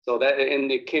 So that, and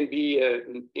it can be a,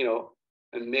 you know,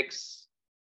 a mix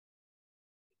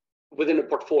within a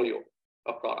portfolio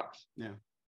of products. Yeah.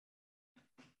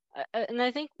 And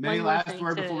I think Any last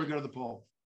word before we go to the poll?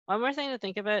 One more thing to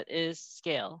think about is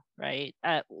scale, right?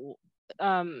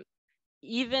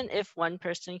 Even if one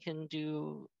person can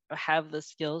have the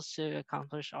skills to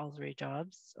accomplish all three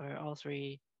jobs or all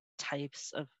three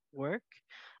types of work,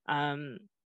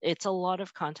 it's a lot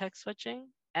of context switching.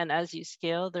 And as you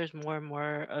scale, there's more and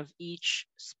more of each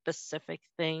specific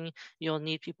thing. You'll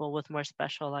need people with more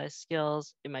specialized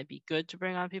skills. It might be good to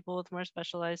bring on people with more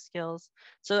specialized skills.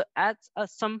 So at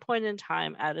some point in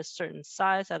time, at a certain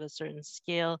size, at a certain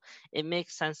scale, it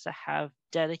makes sense to have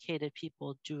dedicated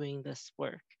people doing this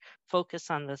work, focus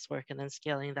on this work, and then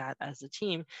scaling that as a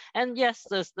team. And yes,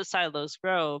 the silos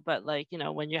grow, but like, you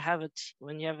know, when you have a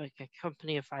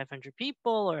company of 500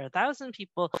 people or 1,000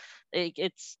 people,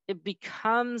 it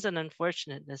becomes an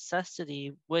unfortunate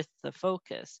necessity with the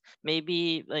focus.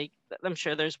 Maybe, like, I'm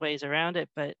sure there's ways around it,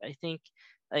 but I think,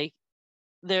 like,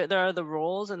 there are the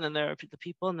roles, and then there are the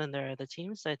people, and then there are the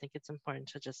teams. So I think it's important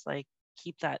to just like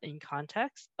keep that in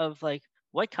context of like,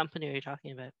 what company are you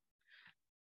talking about?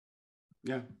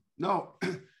 Yeah, no,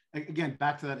 again,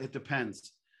 back to that, it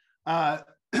depends.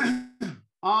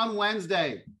 On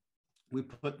Wednesday, we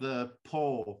put the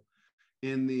poll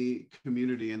in the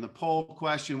community, and the poll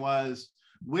question was,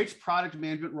 which product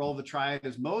management role of the Triad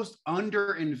is most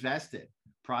underinvested?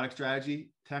 Product strategy,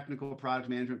 technical product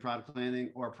management, product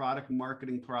planning, or product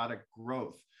marketing, product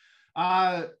growth?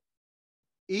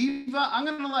 Eva, I'm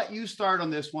going to let you start on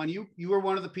this one. You were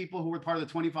one of the people who were part of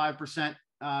the 25%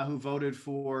 who voted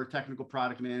for technical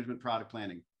product management, product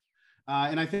planning.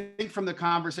 And I think from the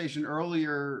conversation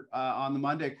earlier on the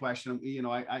Monday question, you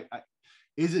know,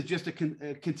 is it just a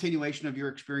continuation of your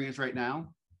experience right now?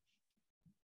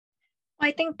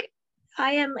 I think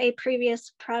I am a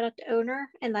previous product owner,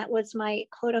 and that was my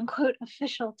quote unquote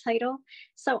official title.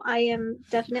 So I am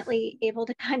definitely able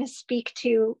to kind of speak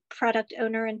to product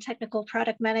owner and technical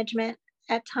product management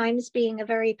at times being a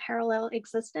very parallel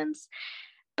existence.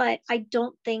 But I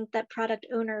don't think that product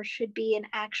owner should be an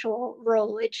actual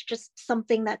role. It's just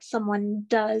something that someone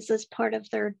does as part of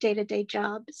their day-to-day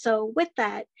job. So with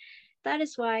that, that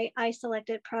is why I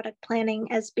selected product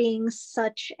planning as being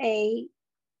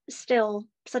still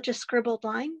such a scribbled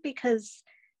line, because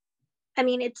I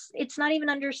mean, it's not even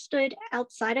understood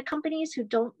outside of companies who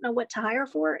don't know what to hire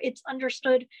for. It's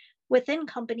understood within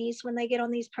companies when they get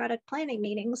on these product planning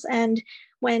meetings, and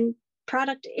when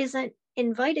product isn't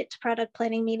invited to product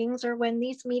planning meetings, or when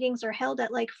these meetings are held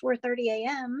at like 4:30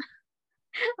 a.m.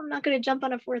 I'm not going to jump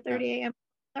on a 4:30 a.m.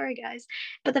 Sorry, guys.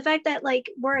 But the fact that like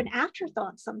we're an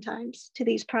afterthought sometimes to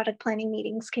these product planning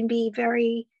meetings can be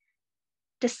very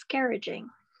discouraging.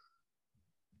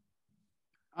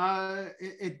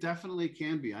 It definitely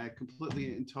can be. I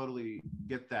completely and totally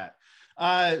get that.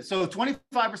 So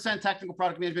 25% technical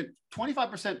product management,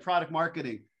 25% product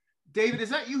marketing. David, is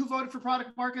that you who voted for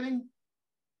product marketing?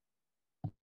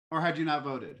 Or had you not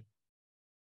voted?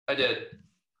 I did.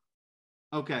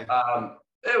 Okay.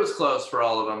 It was close for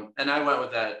all of them. And I went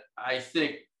with that, I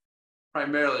think,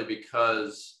 primarily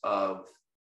because of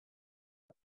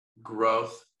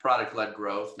growth, product-led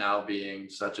growth now being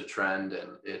such a trend,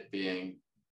 and it being,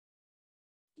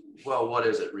 well, what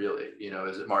is it really? You know,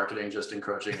 is it marketing just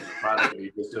encroaching into product? Are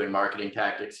you just doing marketing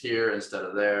tactics here instead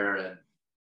of there? And,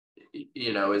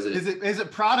 you know, is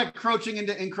it product encroaching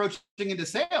into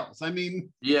sales? I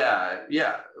mean, yeah,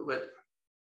 but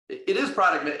it is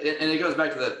product, and it goes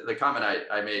back to the comment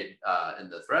I made in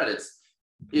the thread. It's,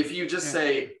 if you just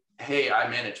say, hey, I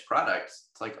manage products,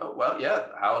 it's like, oh, well, yeah,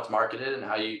 how it's marketed and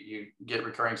how you get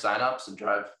recurring signups and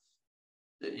drive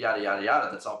yada, yada, yada.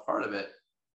 That's all part of it.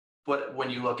 But when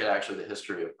you look at actually the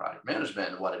history of product management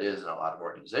and what it is in a lot of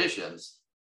organizations,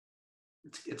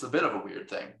 it's a bit of a weird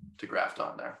thing to graft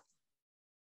on there.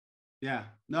 Yeah,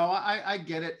 no, I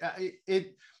get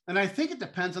it. And I think it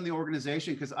depends on the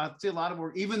organization, because I see a lot of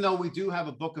work, even though we do have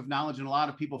a book of knowledge and a lot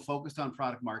of people focused on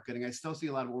product marketing, I still see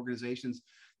a lot of organizations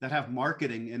that have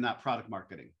marketing and not product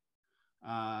marketing.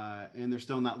 And they're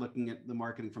still not looking at the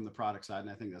marketing from the product side. And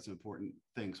I think that's an important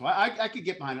thing. So I could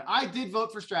get behind it. I did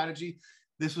vote for strategy.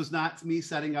 This was not me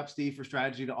setting up Steve for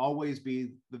strategy to always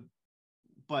be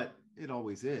but it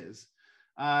always is.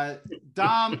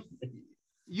 Dom,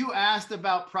 you asked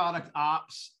about product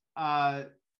ops.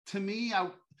 To me,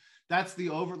 that's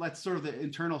sort of the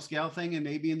internal scale thing. And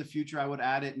maybe in the future I would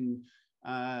add it and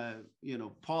You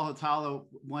know, Paul Hatalo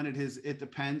wanted his "it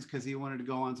depends" because he wanted to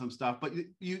go on some stuff. But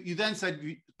you then said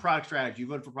product strategy. You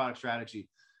voted for product strategy.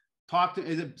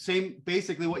 Is it same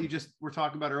basically what you just were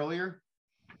talking about earlier?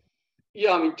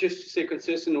 Yeah, I mean, just to stay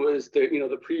consistent with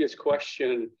the previous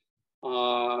question,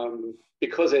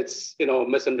 because it's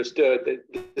misunderstood that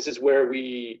this is where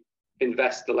we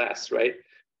invest the less, right?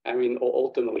 I mean,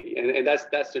 ultimately, and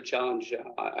that's the challenge.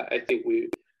 I think we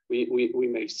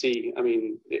may see. I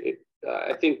mean,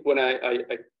 I think when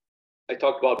I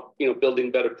talk about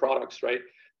building better products, right?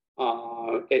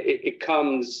 It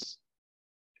comes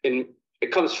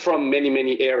from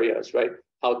many areas, right?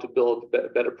 How to build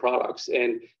better products,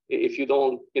 and if you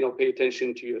don't pay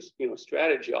attention to your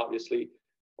strategy, obviously,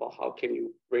 well, how can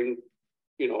you bring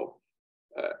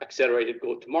accelerated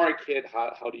go-to-market?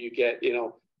 How do you get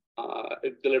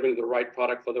delivering the right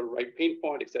product for the right pain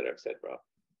point, et cetera, et cetera.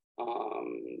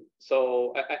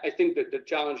 So I think that the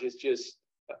challenge is just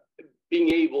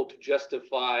being able to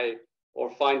justify or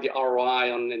find the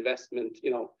ROI on an investment,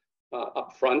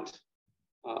 upfront.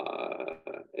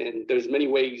 And there's many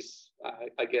ways.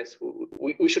 I guess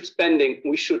we should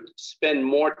spend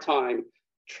more time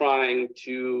trying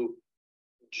to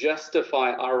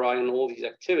justify ROI on all these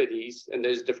activities, and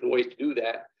there's different ways to do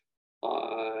that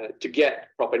to get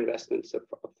proper investments up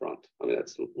front. I mean,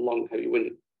 that's a long,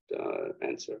 heavy-winded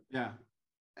answer. Yeah,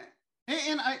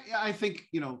 and I think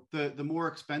the more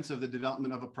expensive the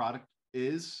development of a product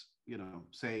is,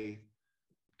 say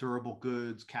durable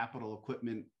goods, capital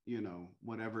equipment,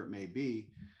 whatever it may be,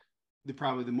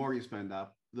 the more you spend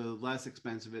up, the less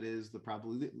expensive it is, the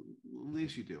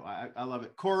least you do. I love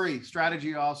it. Corey,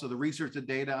 strategy also, the research, the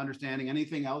data, understanding.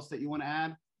 Anything else that you want to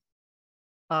add?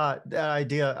 That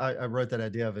idea, I wrote that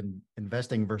idea of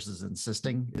investing versus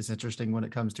insisting is interesting when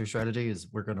it comes to strategy. Is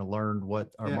we're going to learn what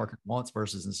our market wants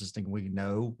versus insisting we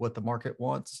know what the market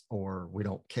wants or we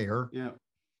don't care. Yeah.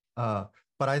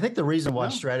 But I think the reason why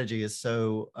strategy is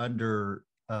so under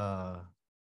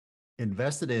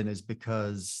invested in is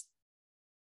because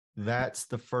that's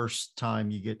the first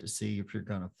time you get to see if you're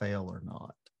going to fail or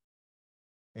not.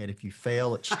 And if you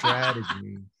fail at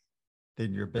strategy,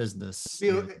 then your business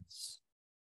is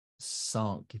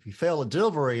sunk. If you fail at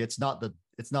delivery, it's not the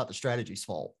strategy's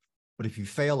fault. But if you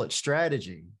fail at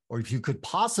strategy, or if you could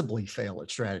possibly fail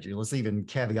at strategy, let's even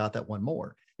caveat that one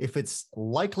more. If it's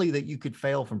likely that you could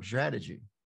fail from strategy,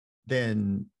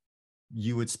 then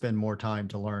you would spend more time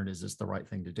to learn, is this the right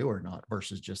thing to do or not,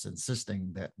 versus just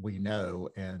insisting that we know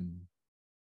and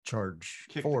charge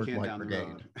forward like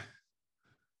brigade.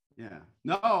 Yeah,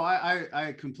 no,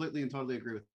 I completely and totally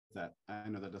agree with that. I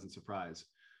know that doesn't surprise.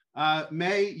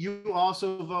 May, you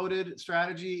also voted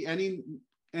strategy.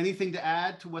 Anything to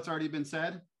add to what's already been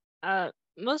said?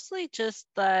 Mostly just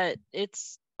that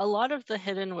it's a lot of the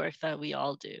hidden work that we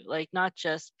all do, like not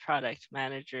just product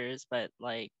managers, but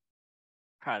like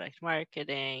product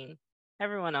marketing,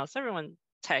 everyone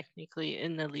technically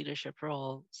in the leadership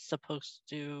role supposed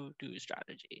to do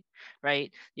strategy,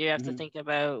 right? You have to think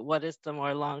about what is the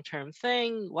more long-term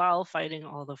thing while fighting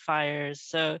all the fires.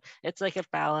 So it's like a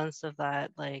balance of that,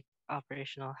 like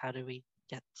operational, how do we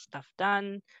get stuff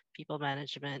done, people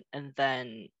management, and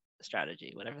then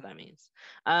strategy, whatever that means.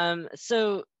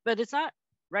 But it's not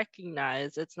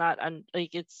recognized. It's not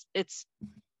it's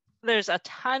there's a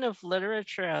ton of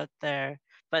literature out there,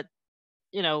 but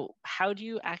how do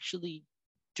you actually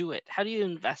do it? How do you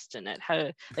invest in it?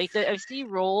 I see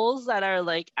roles that are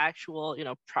like actual,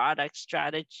 product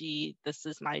strategy. This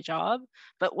is my job,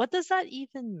 but what does that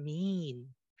even mean?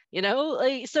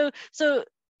 So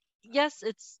yes,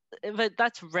 but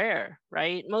that's rare,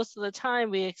 right? Most of the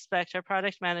time we expect our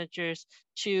product managers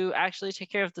to actually take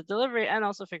care of the delivery and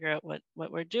also figure out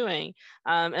what we're doing.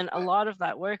 And a lot of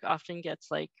that work often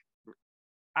gets like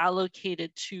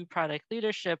allocated to product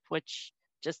leadership, which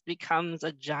just becomes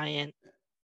a giant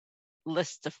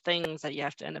list of things that you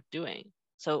have to end up doing.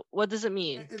 So what does it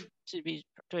mean to be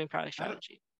doing product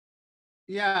strategy?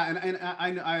 Yeah, and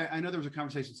I know there was a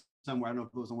conversation somewhere, I don't know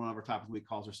if it was on one of our Topic of the Week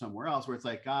calls or somewhere else, where it's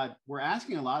like, God, we're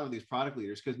asking a lot of these product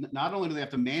leaders, because not only do they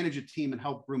have to manage a team and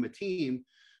help groom a team,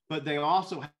 but they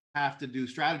also have to do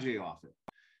strategy off it.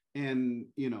 And,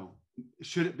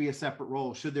 should it be a separate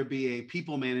role? Should there be a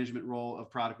people management role of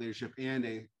product leadership and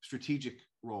a strategic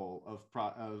role of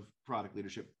product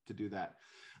leadership to do that?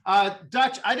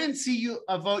 Dutch, I didn't see you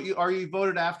vote. You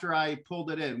voted after I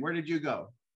pulled it in. Where did you go?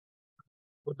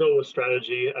 We'll go with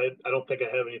strategy. I don't think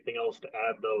I have anything else to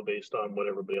add, though, based on what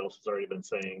everybody else has already been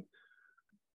saying.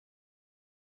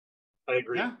 I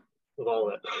agree with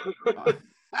all that.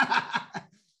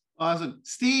 Awesome.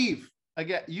 Steve,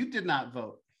 again, you did not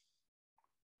vote.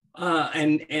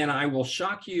 And I will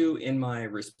shock you in my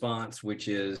response, which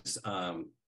is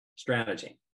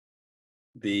strategy.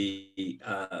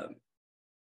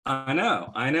 I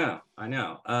know.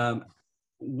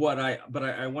 But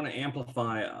I want to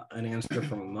amplify an answer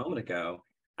from a moment ago.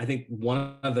 I think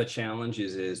one of the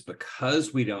challenges is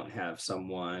because we don't have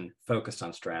someone focused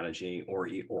on strategy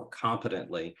or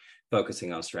competently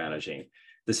focusing on strategy,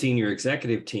 the senior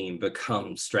executive team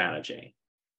becomes strategy.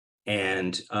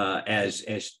 And as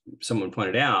someone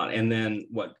pointed out, and then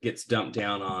what gets dumped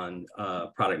down on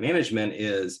product management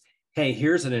is, hey,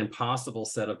 here's an impossible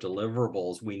set of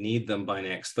deliverables. We need them by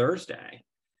next Thursday.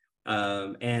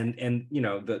 And you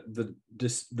know,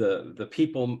 the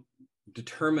people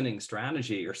determining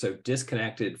strategy are so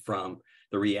disconnected from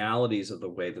the realities of the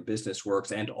way the business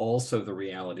works and also the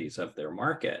realities of their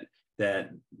market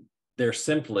that they're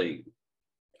simply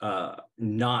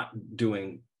not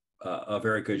doing a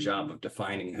very good job of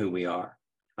defining who we are.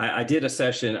 I did a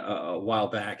session a while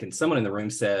back, and someone in the room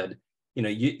said, you know,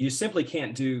 you simply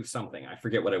can't do something. I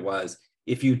forget what it was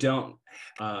if you don't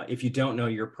know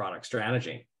your product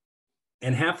strategy.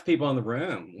 And half the people in the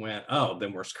room went, oh,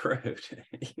 then we're screwed,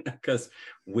 because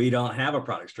we don't have a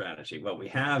product strategy. What we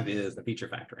have is the feature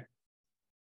factory.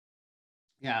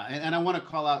 Yeah, and I want to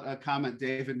call out a comment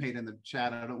David made in the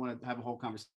chat. I don't want to have a whole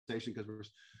conversation because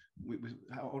we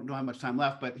don't have much time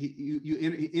left, but he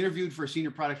interviewed for a senior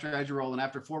product strategy role, and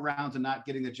after 4 rounds and not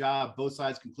getting the job, both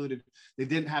sides concluded they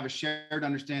didn't have a shared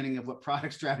understanding of what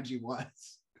product strategy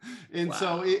was. And wow.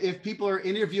 So if people are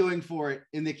interviewing for it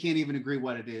and they can't even agree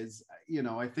what it is, you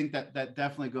know, I think that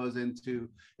definitely goes into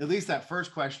at least that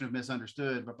first question of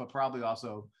misunderstood, but probably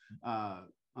also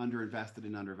underinvested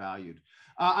and undervalued.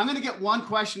 I'm going to get one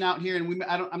question out here, and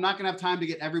I'm not going to have time to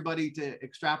get everybody to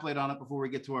extrapolate on it before we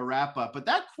get to a wrap up. But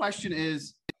that question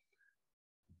is,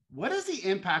 what is the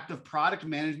impact of product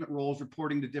management roles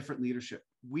reporting to different leadership?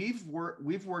 We've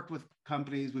worked with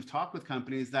companies, we've talked with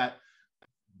companies that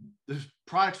the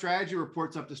product strategy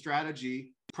reports up to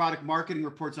strategy, product marketing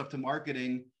reports up to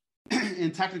marketing,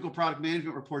 and technical product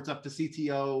management reports up to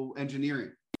CTO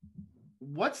engineering.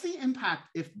 What's the impact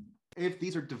if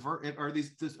these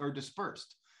are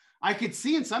dispersed? I could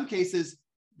see in some cases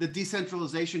the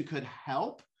decentralization could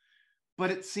help,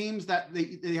 but it seems that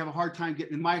they have a hard time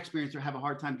getting, in my experience, they have a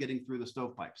hard time getting through the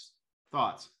stovepipes.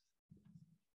 Thoughts?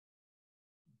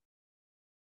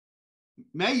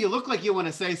 May, you look like you want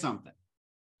to say something.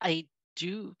 I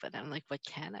do, but I'm like, what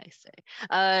can I say?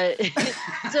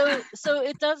 So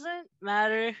it doesn't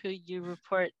matter who you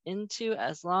report into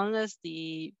as long as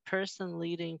the person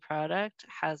leading product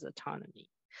has autonomy.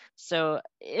 So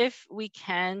if we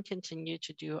can continue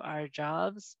to do our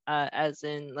jobs, as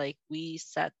in like we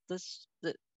set the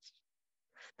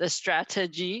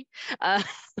strategy,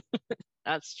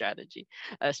 not strategy,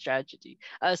 strategy.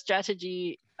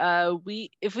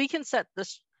 If we can set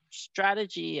the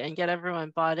strategy and get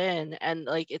everyone bought in, and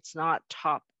like it's not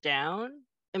top down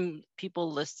and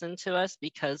people listen to us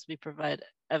because we provide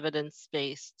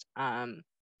evidence-based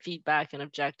feedback and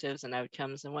objectives and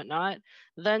outcomes and whatnot,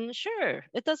 then sure,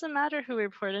 it doesn't matter who we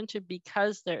report into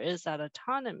because there is that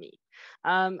autonomy.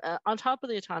 On top of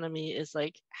the autonomy is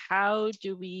like, how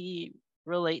do we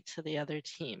relate to the other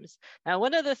teams? Now,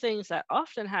 one of the things that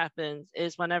often happens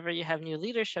is whenever you have new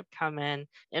leadership come in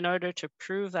order to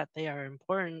prove that they are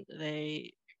important,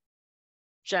 they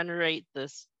generate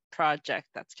this project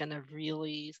that's going to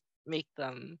really make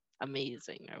them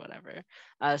amazing or whatever.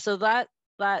 So that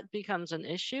becomes an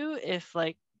issue if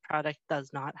like product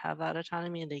does not have that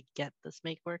autonomy and they get this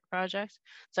make work project.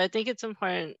 So I think it's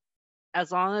important,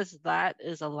 as long as that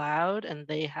is allowed and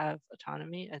they have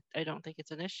autonomy, I don't think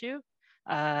it's an issue.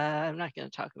 I'm not going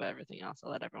to talk about everything else. I'll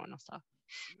let everyone else talk.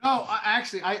 No,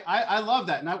 actually, I love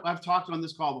that. And I've talked on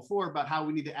this call before about how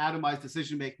we need to atomize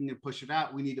decision-making and push it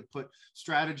out. We need to put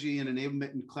strategy and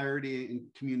enablement and clarity and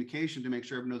communication to make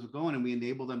sure everyone knows what's going, and we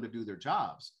enable them to do their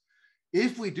jobs.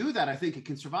 If we do that, I think it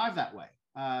can survive that way.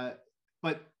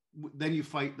 But then you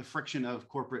fight the friction of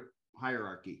corporate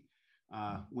hierarchy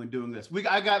when doing this.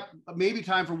 I got maybe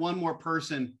time for one more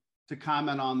person to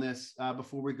comment on this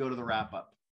before we go to the wrap up.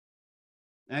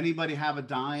 Anybody have a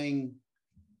dying?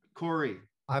 Corey?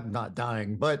 I'm not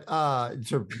dying, but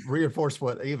to reinforce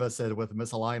what Eva said with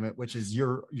misalignment, which is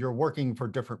you're working for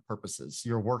different purposes.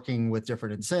 You're working with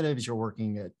different incentives. You're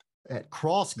working at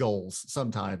cross goals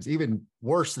sometimes. Even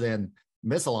worse than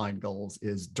misaligned goals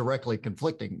is directly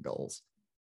conflicting goals.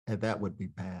 And that would be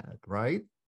bad, right?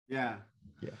 Yeah.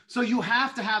 Yeah. So you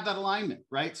have to have that alignment,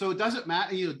 right? So it doesn't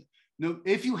matter,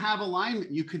 if you have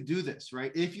alignment, you can do this,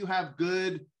 right? If you have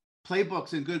good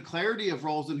playbooks and good clarity of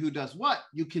roles and who does what,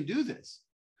 you can do this.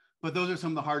 But those are some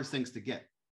of the hardest things to get.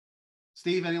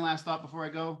 Steve, any last thought before I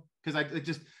go? Because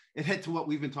it hit to what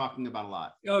we've been talking about a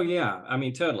lot. Oh, yeah. I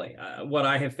mean, totally. What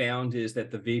I have found is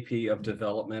that the VP of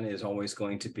development is always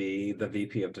going to be the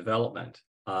VP of development,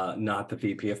 not the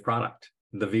VP of product.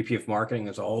 The VP of marketing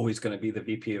is always going to be the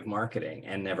VP of marketing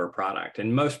and never product.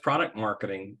 And most product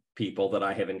marketing people that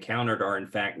I have encountered are, in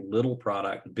fact, little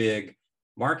product, big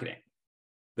marketing,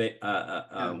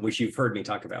 which you've heard me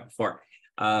talk about before.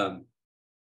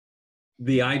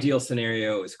 The ideal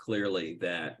scenario is clearly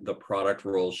that the product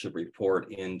role should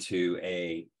report into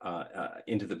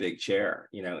the big chair,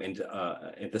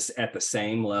 at the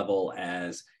same level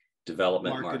as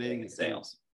development, marketing and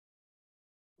sales.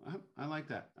 I like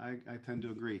that. I tend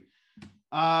to agree.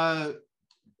 Wow,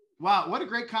 what a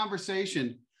great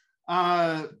conversation.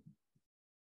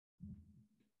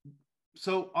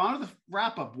 So on to the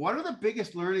wrap up. What are the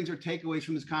biggest learnings or takeaways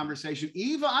from this conversation?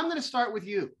 Eva, I'm going to start with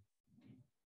you.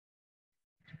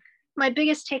 My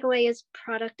biggest takeaway is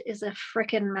product is a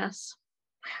frickin' mess.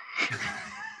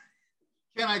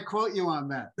 Can I quote you on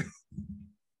that?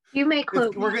 You may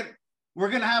quote me. We're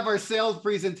gonna have our sales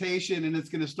presentation, and it's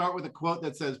gonna start with a quote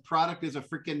that says, "Product is a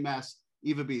freaking mess."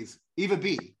 Eva B.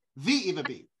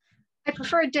 I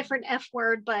prefer a different F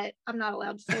word, but I'm not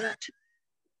allowed to say that.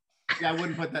 Yeah, I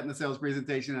wouldn't put that in the sales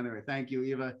presentation anyway. Thank you,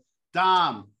 Eva.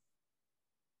 Dom.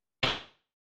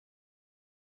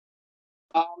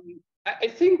 I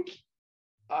think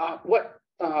I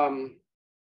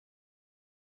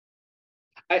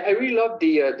really love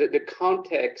the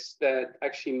context that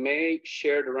actually May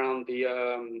shared around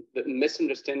the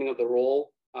misunderstanding of the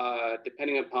role,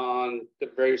 depending upon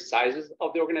the various sizes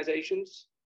of the organizations.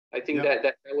 I think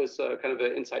that was kind of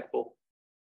insightful.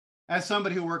 As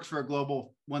somebody who works for a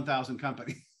global 1,000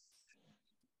 company,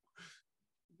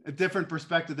 a different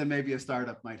perspective than maybe a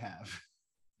startup might have.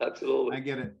 Absolutely. I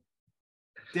get it.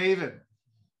 David,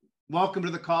 welcome to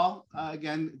the call.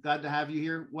 Again, glad to have you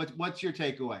here. What's your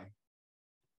takeaway?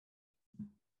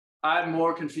 I'm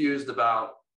more confused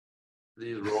about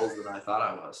these roles than I thought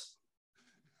I was,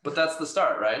 but that's the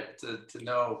start, right? To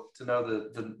know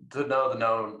the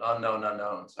known unknown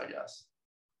unknowns, I guess.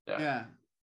 Yeah.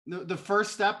 The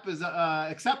first step is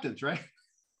acceptance, right?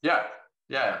 Yeah.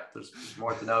 There's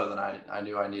more to know than I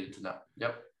knew I needed to know.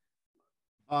 Yep.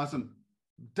 Awesome.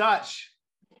 Dutch.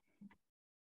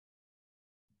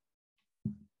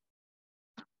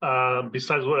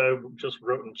 Besides what I just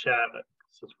wrote in chat,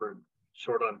 since we're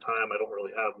short on time, I don't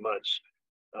really have much.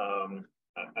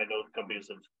 I know companies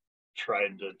have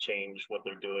tried to change what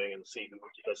they're doing and see who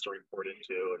has to report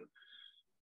into, and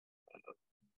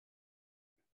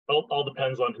all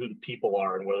depends on who the people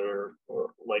are and whether,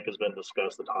 or like has been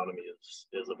discussed, autonomy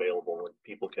is available and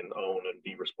people can own and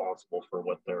be responsible for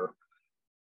what their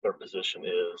position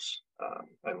is,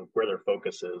 and where their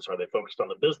focus is. Are they focused on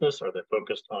the business? Are they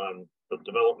focused on the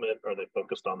development? Are they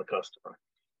focused on the customer?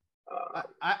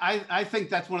 I think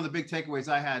that's one of the big takeaways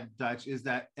I had, Dutch, is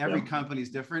that every company is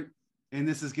different, and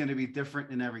this is going to be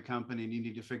different in every company, and you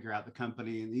need to figure out the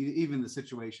company and even the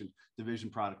situation, division,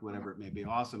 product, whatever it may be.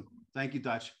 Awesome. Thank you,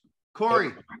 Dutch.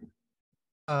 Corey.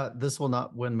 This will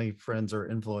not win me friends or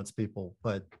influence people,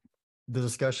 but the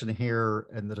discussion here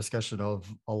and the discussion of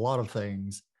a lot of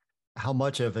things, how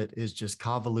much of it is just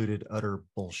convoluted, utter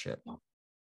bullshit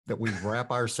that we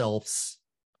wrap ourselves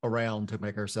around to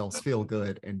make ourselves feel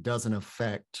good and doesn't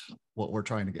affect what we're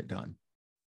trying to get done.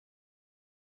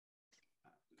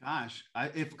 Gosh,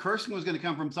 if cursing was going to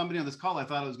come from somebody on this call, I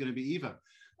thought it was going to be Eva.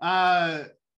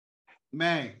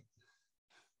 May.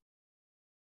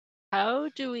 How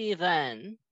do we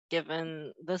then,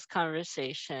 given this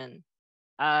conversation,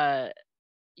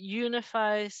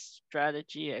 unify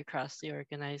strategy across the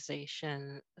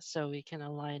organization so we can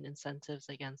align incentives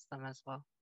against them as well?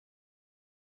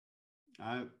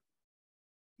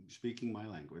 Speaking my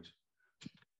language.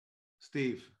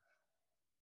 Steve.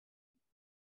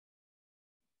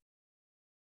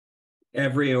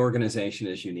 Every organization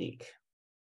is unique.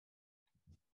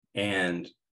 And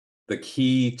the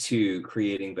key to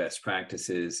creating best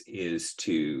practices is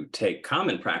to take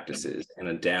common practices and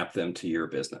adapt them to your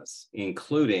business,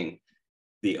 including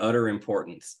the utter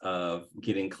importance of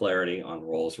getting clarity on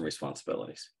roles and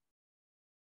responsibilities.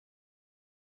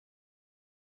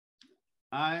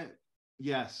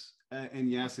 Yes,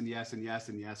 and yes, and yes, and yes,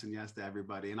 and yes, and yes to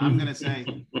everybody. And I'm going to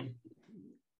say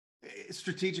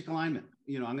strategic alignment.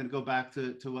 I'm going to go back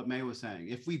to what May was saying.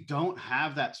 If we don't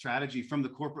have that strategy from the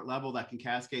corporate level that can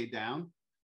cascade down,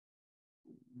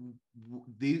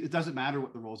 it doesn't matter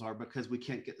what the roles are because we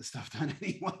can't get the stuff done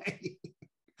anyway.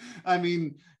 I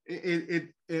mean,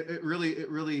 it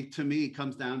really, to me,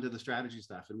 comes down to the strategy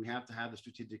stuff, and we have to have the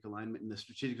strategic alignment, and the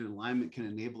strategic alignment can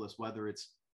enable us, whether it's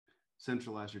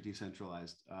centralized or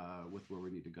decentralized with where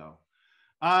we need to go.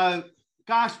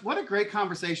 Gosh, what a great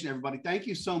conversation, everybody. Thank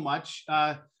you so much.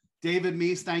 David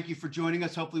Meese, thank you for joining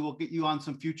us. Hopefully we'll get you on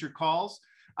some future calls.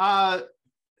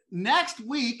 Next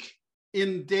week,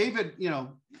 David,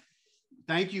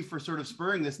 thank you for sort of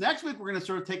spurring this. Next week, we're going to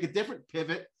sort of take a different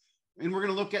pivot, and we're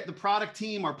going to look at the product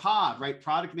team, our pod, right?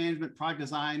 Product management, product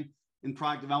design, and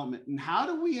product development. And how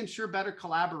do we ensure better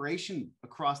collaboration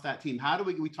across that team? How do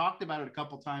we talked about it a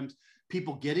couple of times,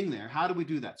 people getting there. How do we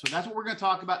do that? So that's what we're going to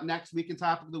talk about next week in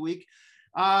Topic of the Week.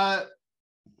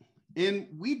 And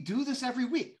we do this every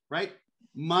week, right?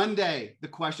 Monday, the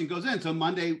question goes in. So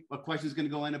Monday, a question is going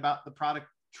to go in about the product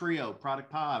trio,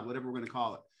 product pod, whatever we're going to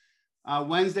call it.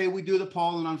 Wednesday, we do the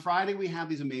poll. And on Friday, we have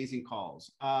these amazing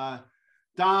calls.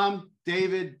 Dom,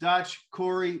 David, Dutch,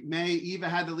 Corey, May, Eva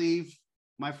had to leave.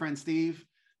 My friend Steve.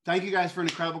 Thank you guys for an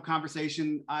incredible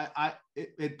conversation.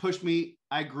 It pushed me.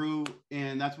 I grew,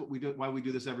 and that's what we do. Why we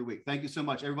do this every week. Thank you so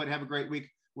much, everybody. Have a great week.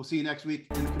 We'll see you next week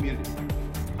in the community.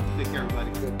 Take care,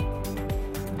 everybody.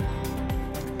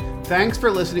 Thanks for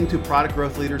listening to Product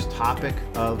Growth Leaders Topic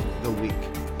of the Week.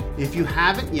 If you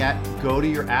haven't yet, go to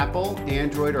your Apple,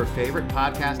 Android, or favorite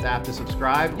podcast app to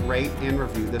subscribe, rate, and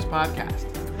review this podcast.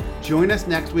 Join us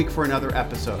next week for another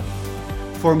episode.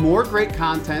 For more great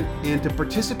content and to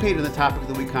participate in the Topic of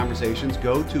the Week conversations,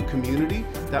 go to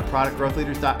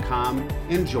community.productgrowthleaders.com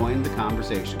and join the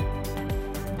conversation.